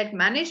that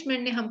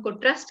management ने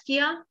हमको trust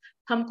किया,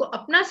 हमको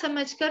अपना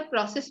समझकर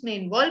process में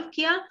involve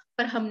किया,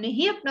 पर हमने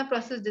ही अपना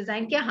process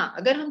design किया. हाँ,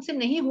 अगर हमसे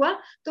नहीं हुआ,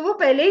 तो वो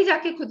पहले ही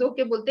जाके खुद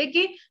होके बोलते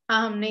कि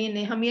हाँ हम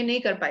ये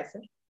नहीं कर पाए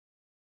सर.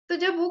 तो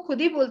जब वो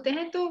खुद ही बोलते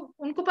हैं तो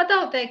उनको पता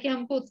होता है कि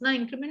हमको उतना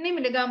इंक्रीमेंट नहीं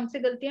मिलेगा, हमसे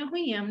गलतियां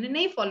हुई हैं, हमने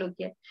नहीं फॉलो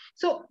किया.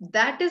 So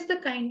that is the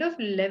kind of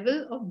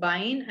level of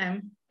बाय-इन I am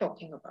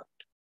talking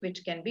about, which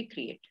can be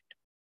created.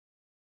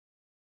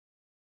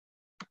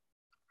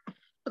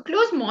 A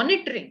close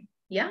monitoring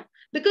Yeah,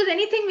 because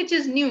anything which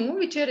is new,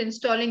 which you're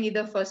installing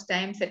either first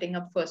time, setting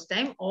up first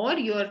time, or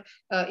you're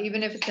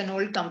even if it's an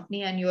old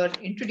company and you're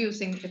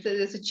introducing, if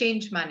there's a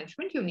change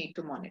management, you need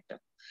to monitor.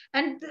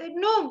 And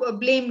no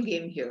blame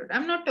game here.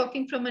 I'm not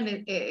talking from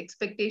an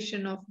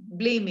expectation of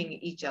blaming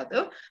each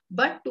other,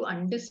 but to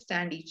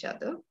understand each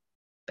other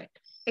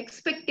better.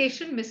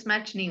 Expectation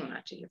mismatch nahi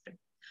hona chahiye, friend.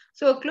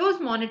 So a close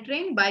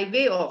monitoring by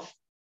way of,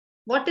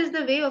 what is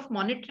the way of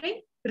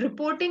monitoring?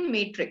 Reporting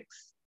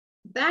matrix.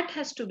 That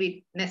has to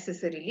be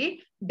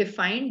necessarily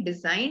defined,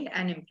 designed,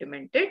 and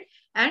implemented,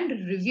 and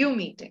review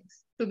meetings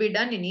to be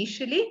done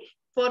initially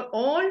for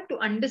all to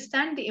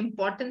understand the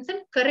importance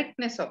and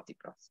correctness of the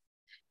process.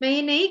 मैं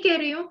ये नहीं कह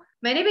रही हूँ,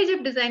 मैंने भी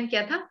जब design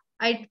किया था,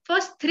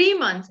 first 3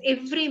 months,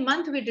 every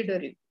month we did a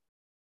review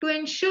to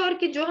ensure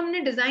कि जो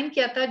हमने डिजाइन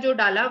किया था, जो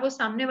डाला, वो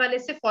सामने वाले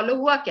से फॉलो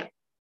हुआ क्या,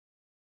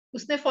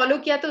 उसने फॉलो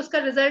किया तो उसका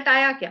रिजल्ट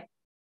आया क्या.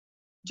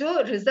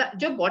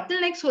 जो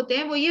बॉटलनेक्स होते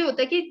हैं वो ये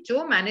होता है कि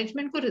जो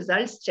मैनेजमेंट को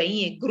रिजल्ट्स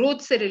चाहिए, ग्रोथ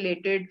से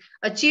रिलेटेड,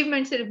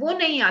 अचीवमेंट से, वो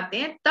नहीं आते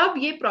हैं, तब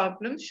ये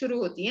प्रॉब्लम शुरू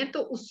होती हैं. तो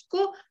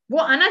उसको वो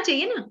आना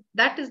चाहिए ना,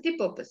 दैट इज द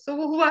पर्पस. सो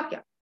वो हुआ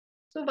क्या?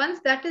 So once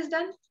that is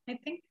done, I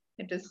think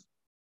it is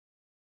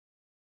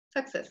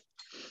success.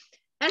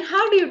 And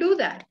how do you do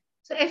that?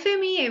 So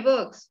FMEA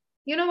works.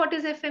 You know what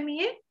is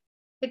FMEA?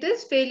 It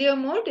is failure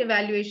mode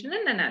evaluation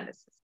and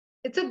analysis.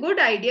 It's a good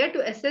idea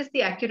to assess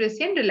the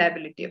accuracy and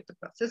reliability of the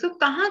process. So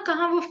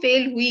कहाँ वो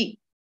fail हुई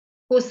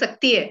हो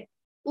सकती है,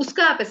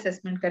 उसका आप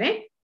assessment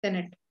करें, then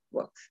it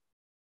works.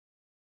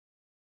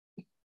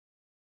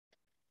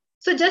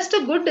 So just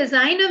a good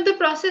design of the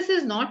process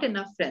is not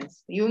enough,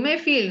 friends. You may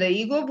feel the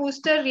ego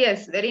booster,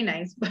 yes, very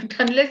nice, but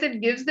unless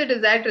it gives the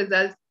desired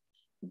results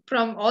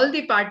from all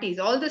the parties,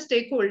 all the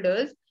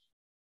stakeholders,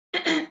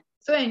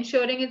 so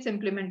ensuring its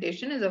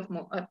implementation is of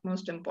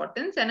utmost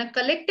importance, and a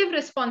collective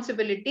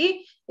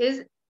responsibility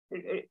is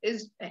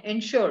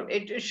ensured.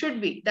 It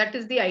should be. That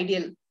is the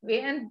ideal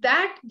way, and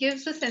that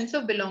gives a sense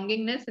of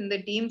belongingness in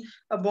the team.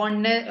 A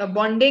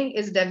bonding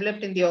is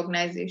developed in the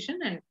organization,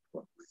 and it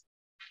works.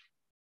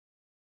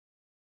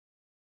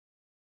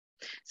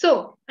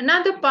 So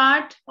another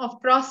part of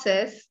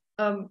process,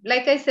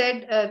 like I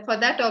said, for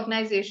that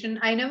organization,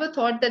 I never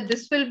thought that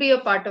this will be a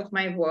part of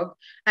my work.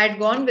 I had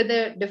gone with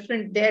a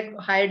different, they had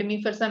hired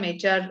me for some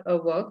HR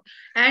work,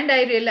 and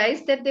I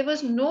realized that there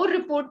was no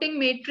reporting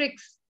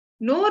matrix,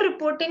 no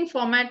reporting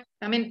format.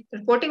 I mean,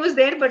 reporting was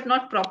there, but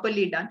not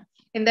properly done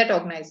in that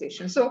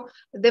organization. So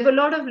there were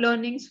a lot of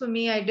learnings for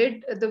me. I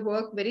did the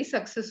work very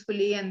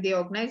successfully, and the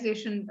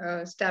organization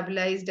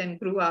stabilized and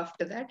grew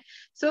after that.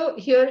 So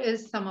here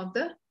is some of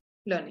the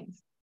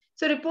learnings.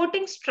 So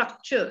reporting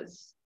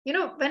structures. You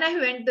know, when I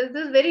went, this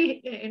is very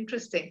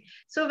interesting.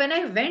 So when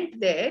I went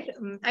there,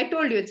 I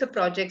told you it's a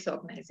projects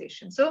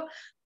organization. So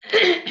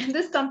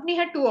this company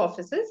had 2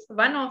 offices.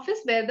 One office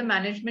where the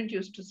management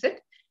used to sit,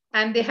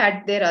 and they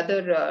had their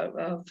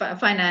other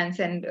finance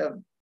and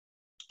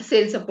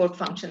sales support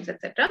functions,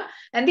 etc.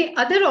 And the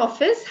other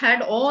office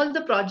had all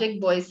the project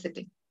boys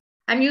sitting.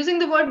 I'm using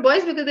the word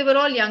boys because they were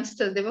all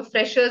youngsters. They were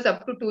freshers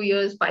up to 2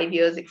 years, 5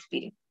 years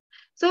experience.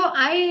 So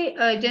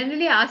I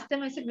generally ask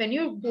them, I said, when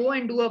you go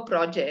and do a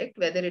project,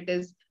 whether it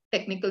is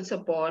technical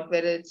support,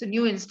 whether it's a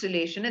new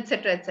installation,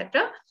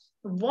 etc.,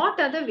 what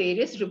are the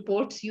various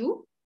reports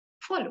you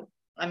follow?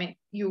 I mean,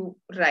 you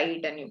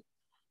write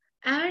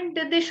and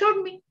they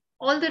showed me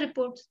all the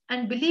reports.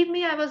 And believe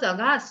me, I was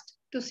aghast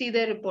to see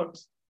their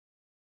reports.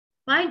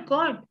 My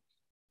God,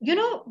 you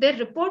know, their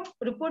report,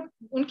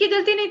 उनकी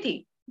गलती नहीं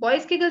थी,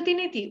 boys की गलती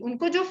नहीं थी,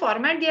 उनको जो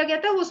format दिया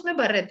गया था उसमें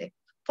भर रहे थे.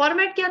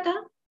 Format क्या था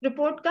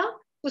report का?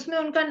 उसमें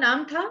उनका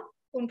नाम था,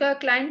 उनका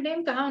क्लाइंट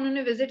नेम, कहाँ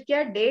उन्होंने विजिट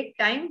किया, date,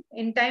 time,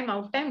 in time,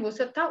 out time, वो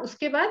सब था.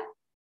 उसके बाद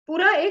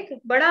पूरा एक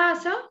बड़ा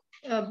सा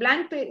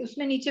ब्लैंक पे,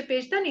 उसमें नीचे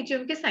पेज था, नीचे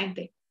उनके साइन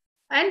थे,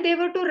 and they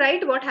were to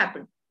right what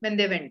happened when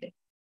they went there.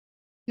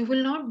 You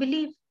will not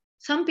believe.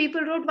 Some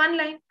people wrote one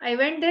line. I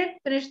went there,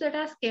 finished the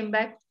task, came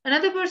back.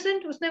 Another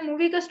person, उसने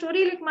movie का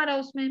story लिख मारा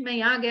उसमें, मैं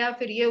यहाँ गया,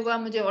 फिर ये हुआ,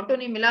 मुझे ऑटो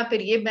नहीं मिला,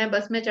 फिर ये मैं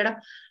बस में चढ़ा.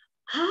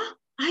 हाँ,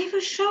 I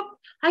was shocked.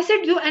 I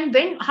said, you, and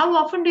when, how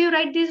often do you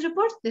write these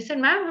reports? They said,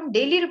 ma'am, हम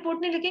daily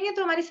report नहीं लिखेंगे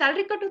तो हमारी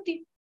salary cut होती.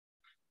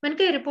 मैंने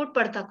कहा, ये report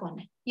पढ़ता कौन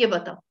है? ये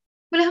बताओ.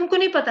 बोले, हमको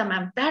नहीं पता,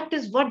 ma'am. That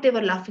is what they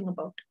were laughing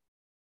about.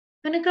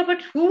 मैंने कहा,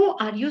 but who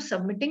are you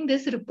submitting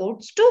these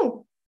reports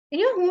to?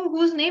 You know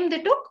whose name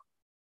they took?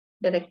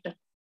 Director.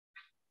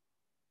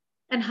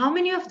 And how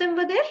many of them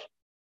were there?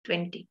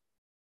 20.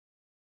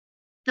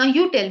 Now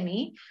you tell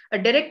me, a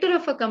director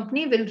of a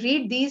company will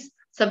read these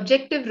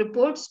subjective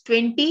reports,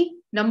 20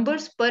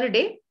 numbers per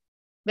day.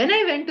 When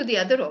I went to the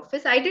other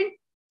office, I didn't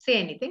say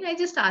anything. I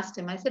just asked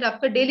him. I said,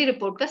 "Aapka daily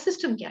report ka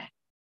system kya hai?"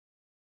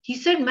 He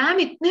said, "Ma'am,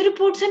 itne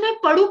reports hai, main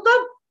padhu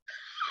kab?"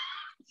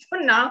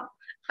 So now,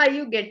 are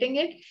you getting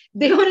it?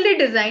 They only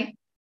designed,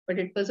 but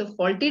it was a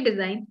faulty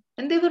design,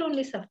 and they were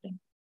only suffering.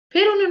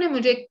 फिर उन्होंने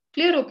मुझे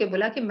clear होके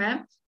बोला कि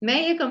ma'am,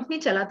 मैं ये company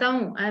चलाता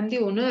हूँ, I am the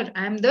owner,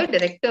 I am the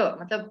director,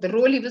 मतलब the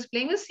role he was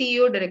playing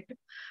CEO director.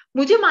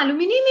 मुझे मालूम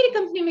ही नहीं मेरी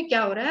कंपनी में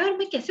क्या हो रहा है और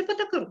मैं कैसे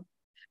पता करूं.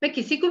 मैं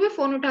किसी को भी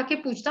फोन उठा के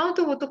पूछता हूँ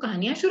तो वो तो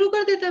कहानियां शुरू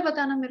कर देता है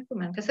बताना मेरे को।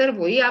 मैंने कहा सर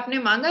वही आपने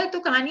मांगा है तो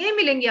कहानियां ही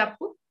मिलेंगी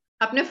आपको,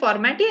 आपने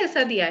फॉर्मेट ही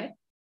ऐसा दिया है।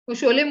 वो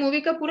शोले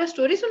मूवी का पूरा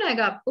स्टोरी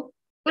सुनाएगा आपको।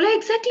 बोला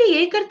एग्जैक्टली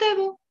यही करता है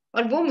वो,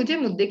 और वो मुझे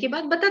मुद्दे की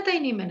बात बताता ही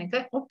नहीं। मैंने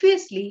कहा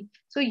obviously,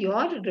 so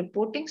your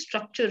reporting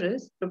structure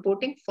is,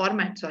 reporting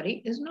format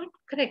sorry, is not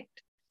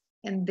correct.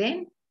 And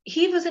then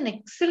he was an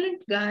excellent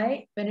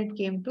guy when it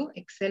came to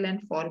Excel and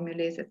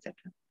formulas, etc.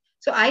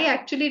 So I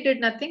actually did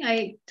nothing.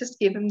 I just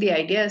gave him the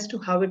idea as to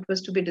how it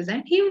was to be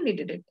designed. He only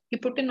did it. He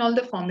put in all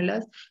the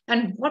formulas,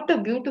 and what a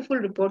beautiful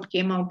report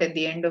came out at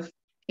the end of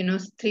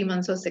 3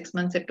 months or 6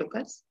 months it took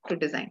us to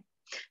design.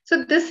 So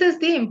this is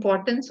the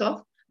importance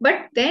of.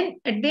 But then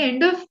at the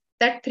end of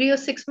that 3 or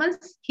 6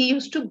 months, he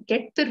used to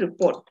get the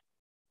report,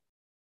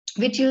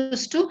 which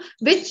used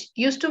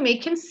to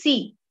make him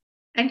see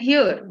and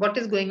hear what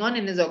is going on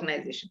in his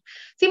organization.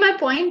 See, my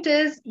point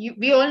is,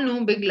 we all know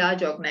big,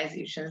 large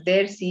organizations,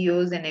 their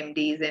CEOs and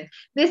MDs, and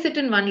they sit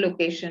in one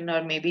location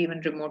or maybe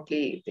even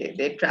remotely.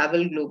 They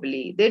travel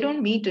globally. They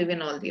don't meet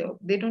even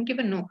they don't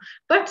even know.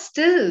 But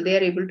still, they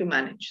are able to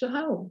manage. So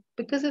how?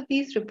 Because of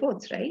these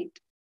reports,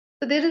 right?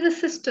 So there is a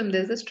system,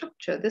 there's a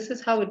structure. This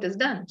is how it is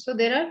done. So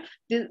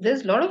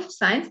there's a lot of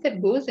science that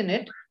goes in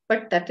it,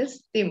 but that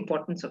is the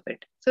importance of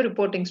it. So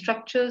reporting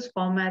structures,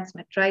 formats,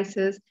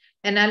 matrices,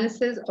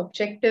 analysis,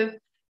 objective,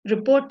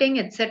 reporting,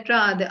 etc.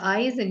 are the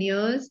eyes and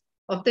ears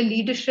of the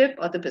leadership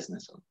or the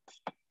business owner,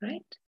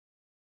 right?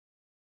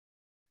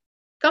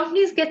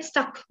 Companies get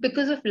stuck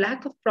because of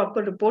lack of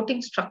proper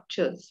reporting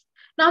structures.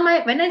 Now,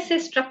 when I say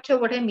structure,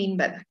 what I mean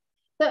by that?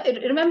 So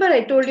remember,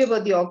 I told you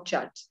about the org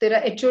charts. There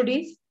are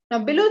HODs.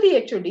 Now, below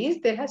the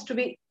HODs, there has to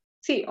be,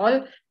 see,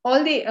 all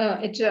the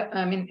HR,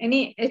 I mean,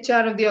 any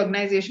HR of the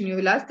organization you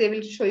will ask, they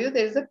will show you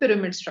there is a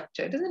pyramid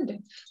structure, isn't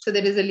it? So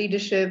there is a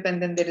leadership, and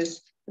then there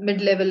is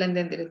mid-level, and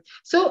then there is.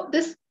 So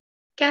this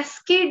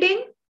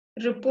cascading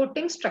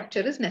reporting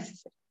structure is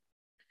necessary.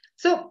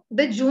 So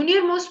the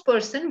junior most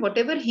person,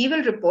 whatever he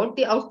will report,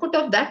 the output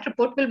of that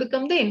report will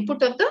become the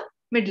input of the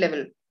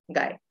mid-level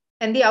guy.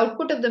 And the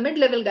output of the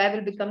mid-level guy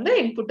will become the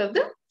input of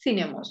the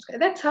senior most guy.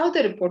 That's how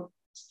the reports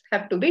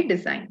have to be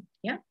designed.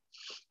 Yeah.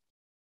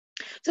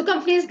 So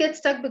companies get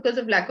stuck because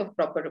of lack of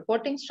proper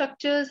reporting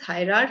structures,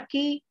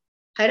 hierarchy.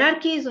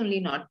 Hierarchy is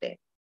only not there.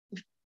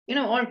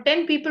 All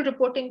 10 people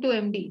reporting to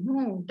MD.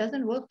 No, it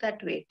doesn't work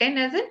that way. 10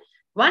 as in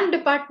one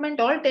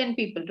department, all 10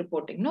 people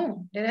reporting.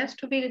 No, there has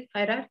to be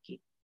hierarchy.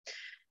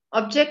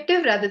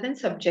 Objective rather than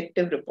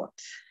subjective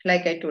reports.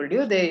 Like I told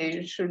you,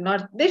 they should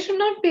not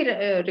be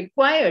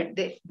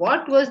required.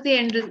 What was the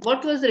end?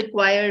 What was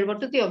required?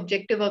 What was the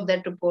objective of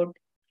that report?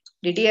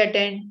 Did he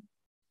attend?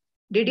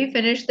 Did he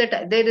finish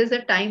that? There is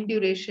a time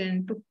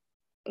duration to,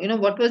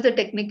 what was the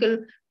technical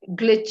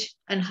glitch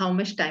and how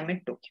much time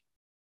it took.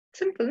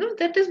 Simple, no?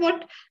 That is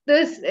what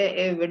this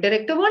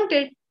director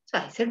wanted. So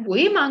I said,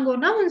 वही मांगो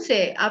ना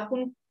उनसे. आप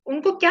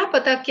उनको क्या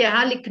पता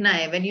क्या लिखना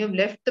है? When you have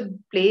left the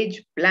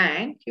page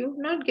blank, you have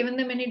not given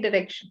them any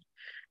direction.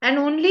 And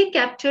only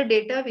capture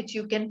data which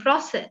you can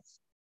process.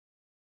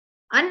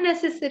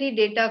 Unnecessary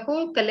data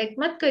को collect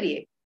मत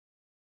करिए.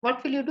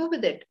 What will you do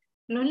with it?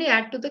 It will only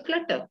add to the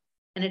clutter,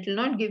 and it will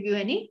not give you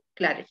any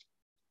clarity.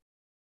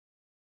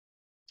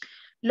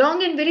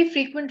 Long and very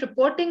frequent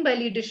reporting by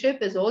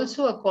leadership is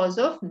also a cause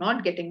of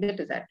not getting the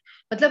desired.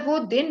 मतलब वो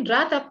दिन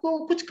रात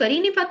आपको कुछ कर ही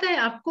नहीं पाता है.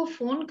 आपको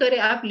फोन करे,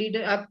 आप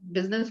लीडर, आप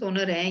बिजनेस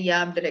ओनर हैं या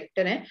आप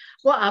डायरेक्टर हैं,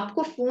 वो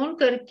आपको फोन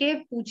करके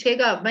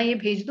पूछेगा मैं ये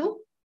भेज दूं,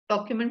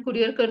 डॉक्यूमेंट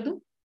कुरियर कर दूं.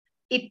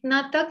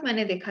 इतना तक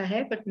मैंने देखा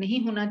है, बट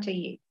नहीं होना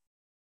चाहिए.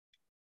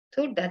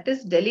 तो दैट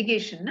इज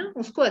डेलीगेशन ना.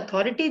 उसको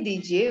अथॉरिटी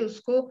दीजिए.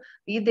 उसको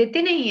ये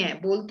देते नहीं है,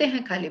 बोलते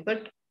हैं खाली,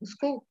 बट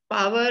उसको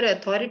पावर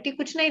अथॉरिटी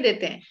कुछ नहीं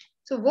देते हैं.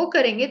 तो वो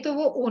करेंगे तो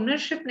वो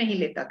ओनरशिप नहीं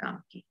लेता काम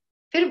की.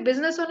 फिर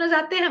बिजनेस ओनर्स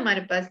आते हैं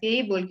हमारे पास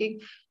यही बोल के,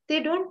 they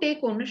don't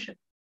take ownership.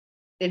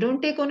 They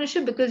don't take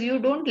ownership because you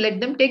don't let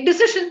them take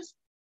decisions.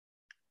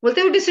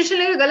 बोलते वो डिसीजन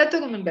लेकर गलत हो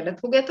गया. मैं गलत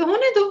हो गया तो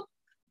होने दो.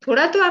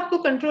 थोड़ा तो आपको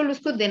कंट्रोल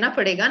उसको देना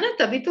पड़ेगा ना,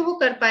 तभी तो वो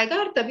कर पाएगा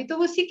और तभी तो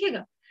वो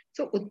सीखेगा.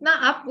 So उतना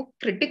आप वो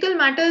critical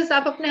matters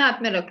आप अपने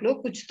हाथ में रख लो,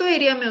 कुछ तो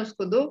एरिया में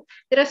उसको दो.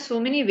 There are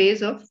so many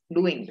ways of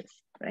doing this,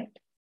 right?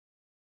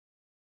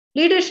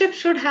 Leadership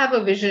should have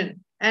a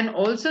vision and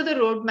also the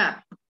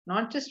roadmap,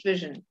 not just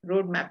vision,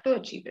 roadmap to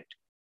achieve it.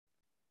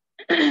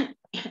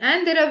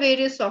 And there are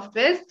various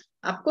softwares.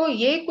 आपको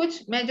ये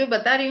कुछ मैं जो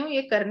बता रही हूँ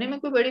ये करने में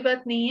कोई बड़ी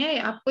बात नहीं है.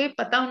 आपको ये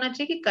पता होना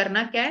चाहिए कि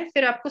करना क्या है,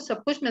 फिर आपको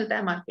सब कुछ मिलता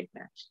है मार्केट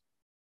में आज.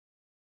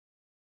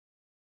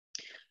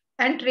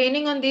 And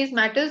training on these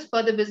matters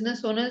for the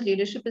business owners,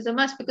 leadership is a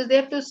must because they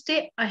have to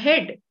stay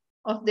ahead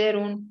of their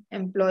own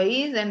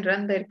employees and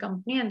run their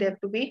company, and they have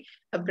to be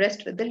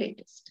abreast with the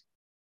latest.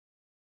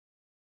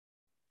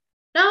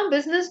 Now,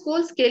 business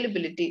goal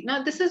scalability.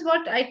 Now, this is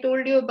what I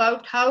told you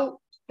about how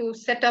to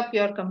set up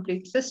your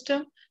complete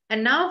system.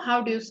 And now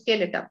how do you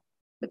scale it up?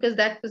 Because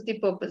that was the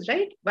purpose,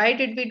 right? Why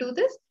did we do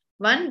this?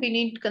 One, we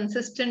need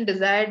consistent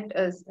desired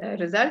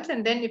results.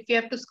 And then if you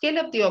have to scale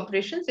up the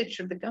operations, it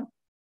should become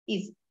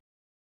easy.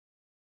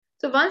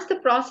 So once the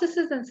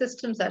processes and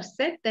systems are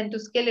set, then to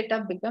scale it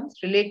up becomes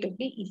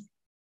relatively easy.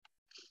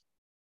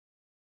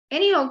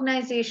 Any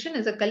organization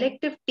is a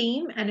collective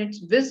team and its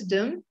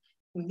wisdom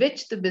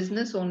which the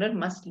business owner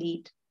must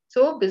lead.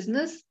 So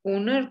business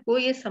owner को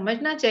ये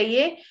समझना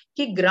चाहिए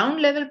कि ground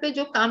level पे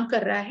जो काम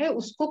कर रहा है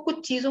उसको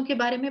कुछ चीजों के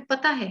बारे में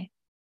पता है,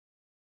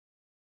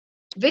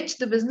 which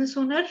the business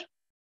owner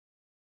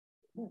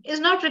is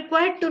not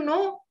required to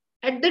know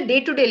at the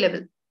day-to-day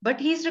level, but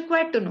he is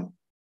required to know.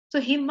 So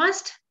he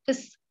must,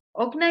 his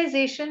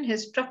organization,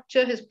 his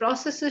structure, his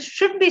processes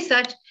should be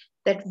such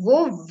that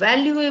वो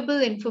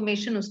valuable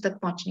information उस तक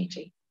पहुंचनी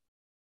चाहिए.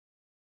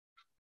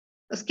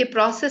 उसके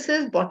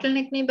processes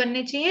bottleneck नहीं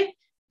बनने चाहिए.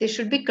 They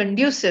should be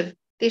conducive.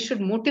 They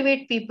should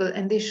motivate people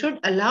and they should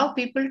allow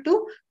people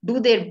to do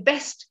their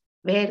best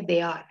where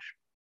they are.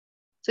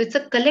 So it's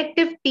a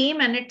collective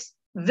team and its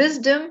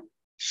wisdom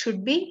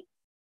should be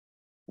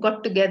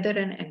got together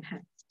and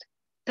enhanced.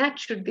 That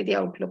should be the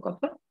outlook of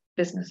a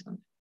business owner.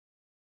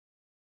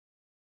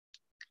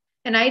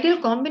 An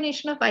ideal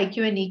combination of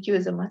IQ and EQ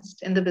is a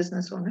must in the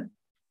business owner.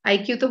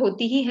 IQ to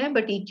hoti hi hai,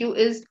 but EQ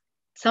is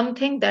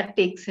something that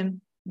takes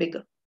him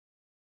bigger.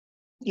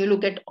 You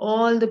look at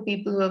all the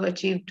people who have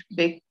achieved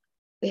big,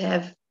 they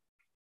have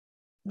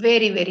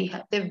very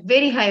high. They're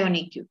very high on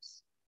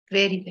EQs.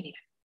 Very high.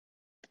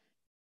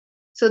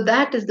 So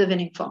that is the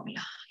winning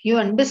formula. You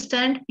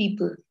understand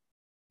people.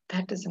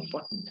 That is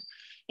important.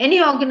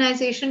 Any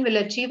organization will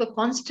achieve a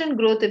constant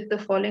growth if the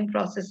following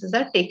processes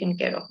are taken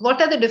care of.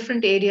 What are the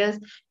different areas?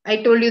 I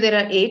told you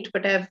there are 8,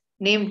 but I've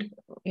named,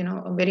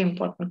 very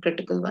important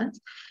critical ones.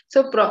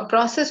 So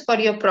process for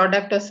your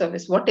product or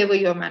service, whatever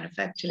you're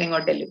manufacturing or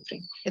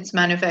delivering. It's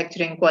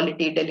manufacturing,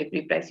 quality,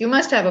 delivery, price. You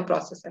must have a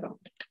process around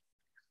it.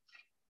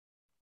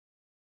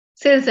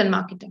 Sales and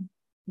marketing,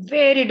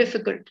 very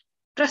difficult.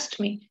 Trust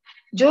me.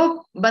 जो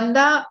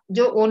बंदा,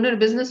 जो owner,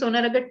 business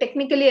owner अगर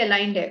technically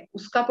aligned है,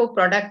 उसका वो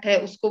product है,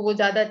 उसको वो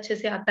ज्यादा अच्छे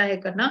से आता है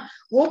करना,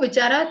 वो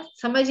बेचारा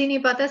समझ ही नहीं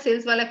पाता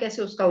सेल्स वाला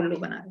कैसे उसका उल्लू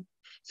बना रहा है.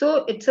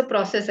 So it's a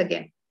process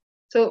again.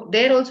 So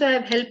there also I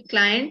have help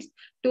clients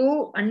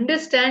to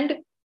understand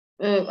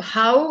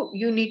how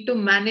you need to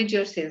manage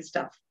your sales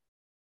staff.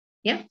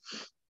 Yeah.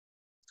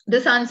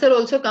 This answer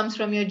also comes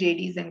from your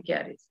JDs and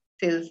KRAs,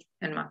 sales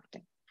and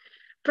marketing.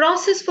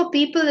 Process for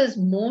people is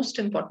most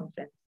important,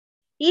 friends.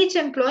 Each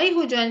employee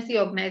who joins the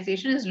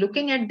organization is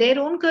looking at their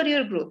own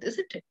career growth,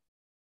 isn't it?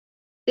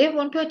 They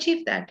want to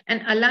achieve that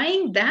and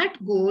aligning that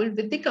goal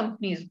with the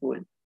company's goal.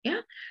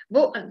 Yeah,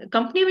 वो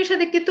company हमेशा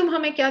देखती है तुम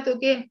हमें क्या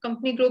दोगे,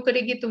 company grow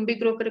करेगी तुम भी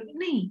ग्रो करोगे.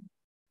 नहीं,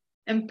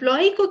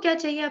 एम्प्लॉय को क्या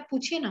चाहिए आप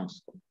पूछिए ना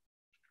उसको,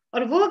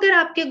 और वो अगर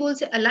आपके गोल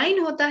से अलाइन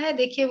होता है,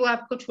 देखिए वो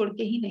आपको छोड़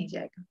के ही नहीं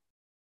जाएगा.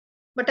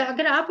 बट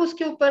अगर आप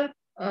उसके ऊपर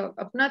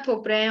अपना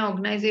थोप रहे हैं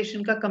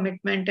ऑर्गेनाइजेशन का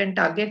कमिटमेंट एंड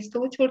टारगेट्स, तो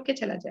वो छोड़ के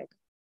चला जाएगा.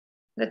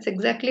 That's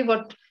exactly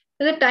what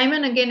the time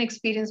and again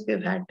experience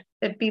we've had,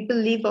 that people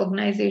leave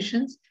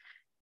organizations.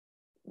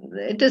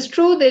 It is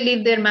true they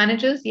leave their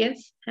managers,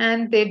 yes,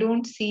 and they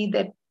don't see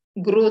that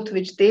growth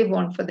which they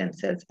want for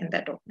themselves in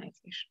that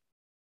organization.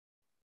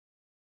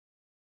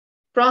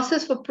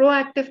 Process for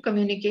proactive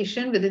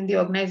communication within the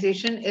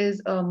organization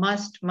is a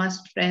must,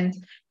 friends,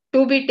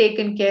 to be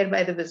taken care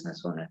by the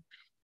business owner.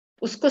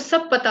 उसको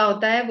सब पता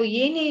होता है, वो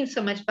ये नहीं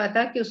समझ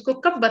पाता कि उसको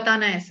कब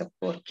बताना है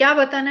सबको, क्या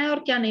बताना है और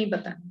क्या नहीं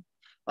बताना है.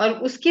 और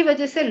उसकी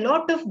वजह से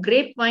lot of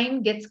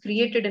grapevine gets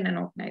created in an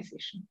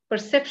organization.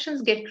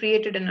 Perceptions get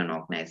created in an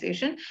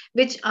organization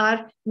which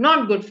are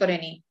not good for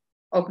any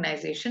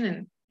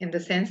organization in the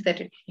sense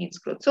that it needs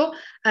growth. So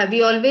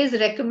we always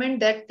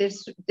recommend that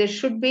there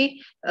should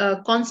be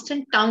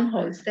constant town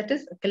halls, that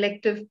is a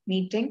collective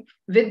meeting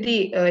with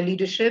the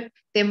leadership.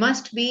 There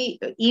must be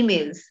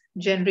emails,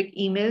 generic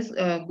emails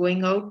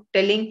going out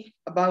telling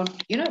about,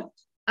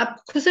 आप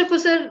खुसर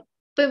खुसर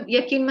पे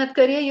यकीन मत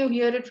करिए, you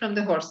hear it from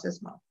the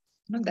horse's mouth.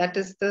 That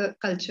is the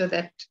culture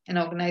that an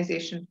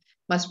organization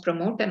must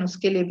promote, and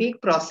uske liye bhi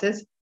ek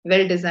process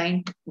well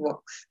designed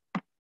works.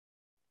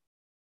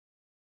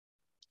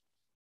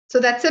 So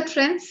that's it,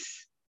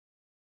 friends.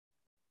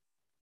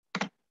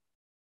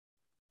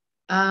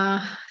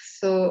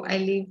 So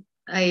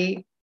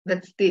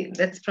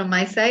that's from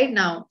my side.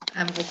 Now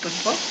I'm open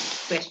for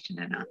question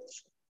and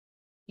answer.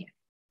 Yeah.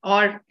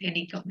 Or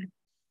any comment.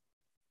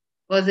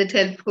 Was it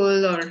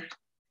helpful, or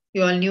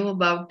you all knew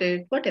about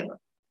it? Whatever.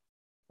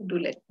 Do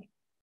let me.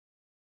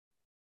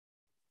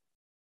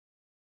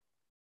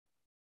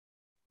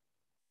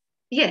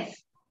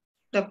 Yes,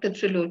 Dr.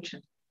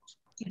 Trilochan.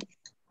 Yes.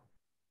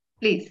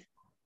 Please.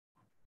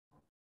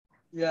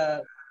 Yeah,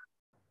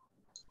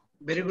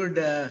 very good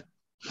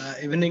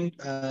evening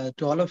to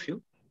all of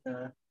you.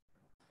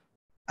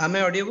 Am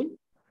I audible?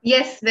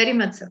 Yes, very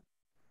much, sir.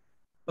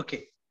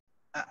 Okay.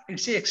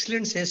 It's an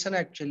excellent session,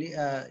 actually.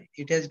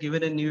 It has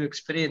given a new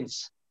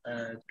experience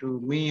to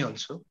me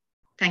also.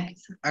 Thank you,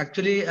 sir.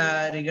 Actually,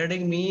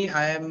 regarding me,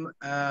 I am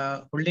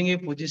holding a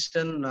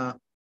position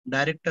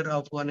director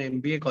of one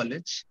MBA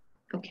college.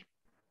 Okay.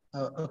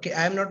 Okay,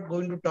 I am not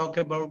going to talk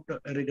about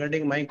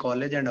regarding my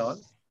college and all,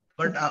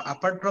 but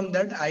apart from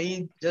that,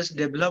 I just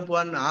developed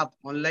one app,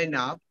 online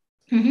app,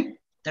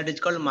 that is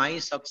called My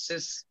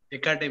Success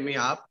Academy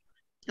app.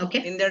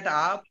 Okay. In that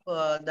app,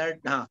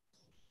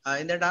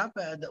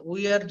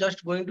 we are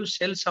just going to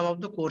sell some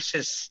of the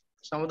courses,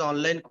 some of the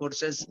online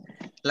courses,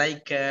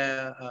 like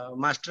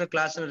master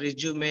class on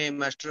resume,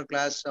 master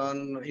class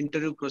on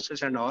interview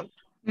process and all,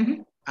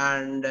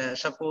 and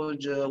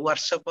suppose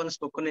workshop on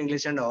spoken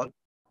English and all.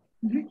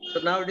 So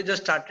now it is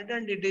just started,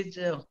 and it is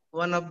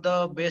one of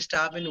the best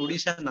app in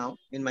Odisha now,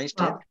 in my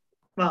state.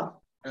 Wow.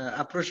 Wow.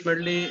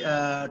 Approximately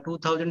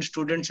 2,000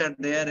 students are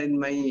there in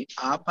my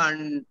app,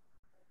 and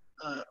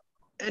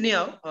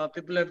anyhow,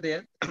 people are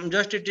there.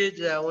 Just it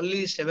is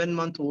only 7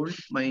 month old,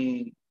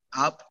 my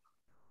app.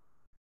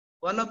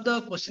 One of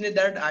the question is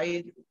that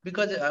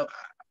because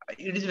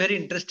it is very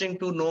interesting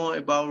to know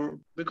about,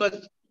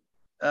 because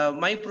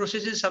my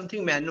process is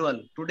something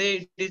manual.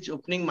 Today it is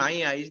opening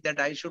my eyes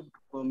that I should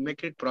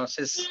make it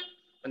process.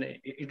 And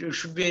it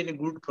should be a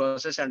good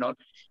process and all,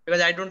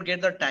 because I don't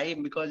get the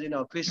time, because in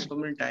office so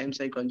many times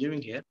I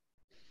consuming here.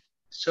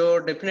 So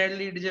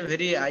definitely it is a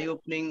very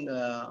eye-opening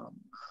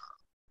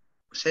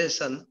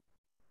session.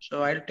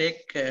 So I'll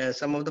take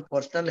some of the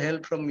personal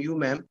help from you,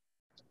 ma'am,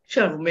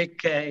 Sure. to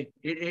make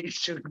it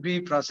should be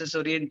process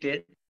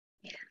oriented.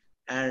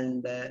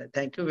 And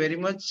thank you very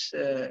much.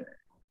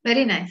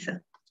 Very nice,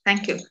 sir.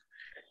 Thank you.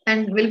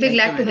 And we'll be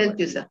glad to help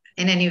you, sir,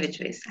 in any which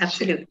ways.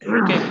 Absolutely.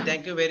 Okay,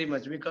 thank you very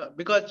much.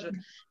 Because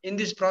in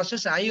this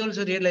process, I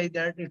also realize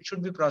that it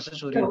should be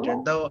process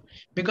oriented. Though,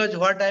 because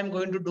what I'm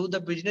going to do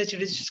the business,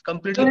 it is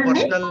completely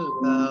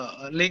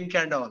personal link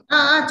and all.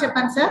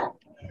 Japan, sir.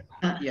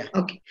 Yeah.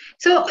 Okay.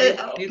 So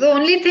the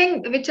only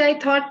thing which I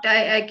thought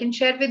I can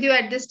share with you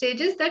at this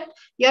stage is that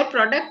your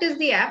product is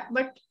the app,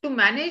 but to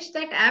manage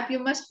that app, you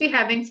must be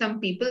having some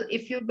people.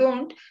 If you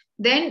don't,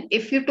 then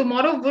if you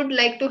tomorrow would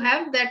like to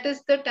have, that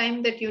is the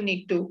time that you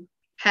need to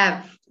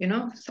have,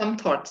 some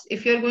thoughts.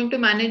 If you're going to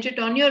manage it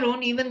on your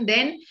own, even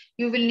then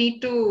you will need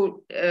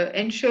to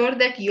ensure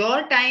that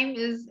your time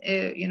is,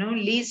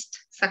 least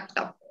sucked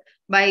up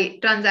by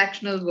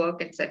transactional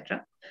work,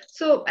 etc.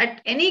 So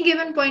at any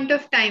given point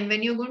of time,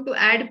 when you're going to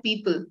add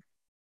people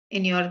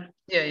in your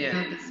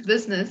this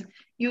business,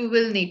 you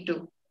will need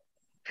to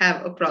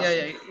have a process.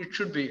 Yeah, it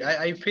should be.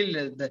 I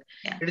feel that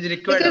it is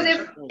required.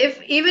 Because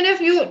if even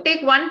if you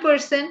take one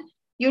person,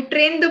 you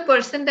train the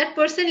person, that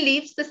person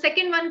leaves, the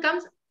second one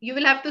comes, you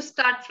will have to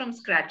start from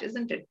scratch,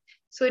 isn't it?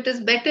 So it is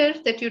better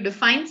that you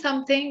define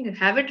something,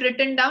 have it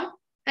written down,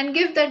 and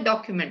give that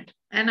document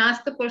and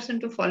ask the person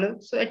to follow.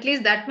 So at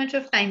least that much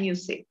of time you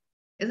save,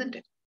 isn't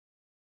it?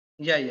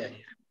 Yeah.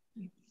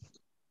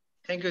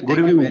 Thank you. Good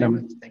evening,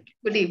 madam. Thank you.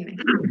 Good evening.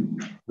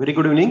 Very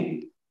good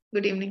evening.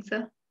 Good evening,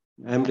 sir.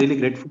 I'm really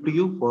grateful to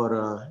you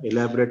for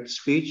elaborate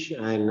speech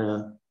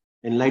and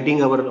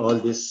enlightening our all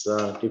these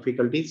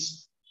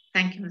difficulties.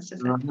 Thank you, Mr.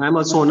 Sir. I'm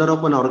also owner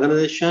of an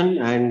organization,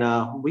 and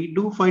we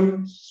do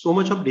find so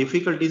much of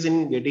difficulties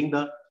in getting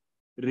the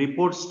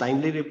reports,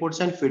 timely reports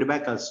and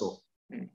feedback also.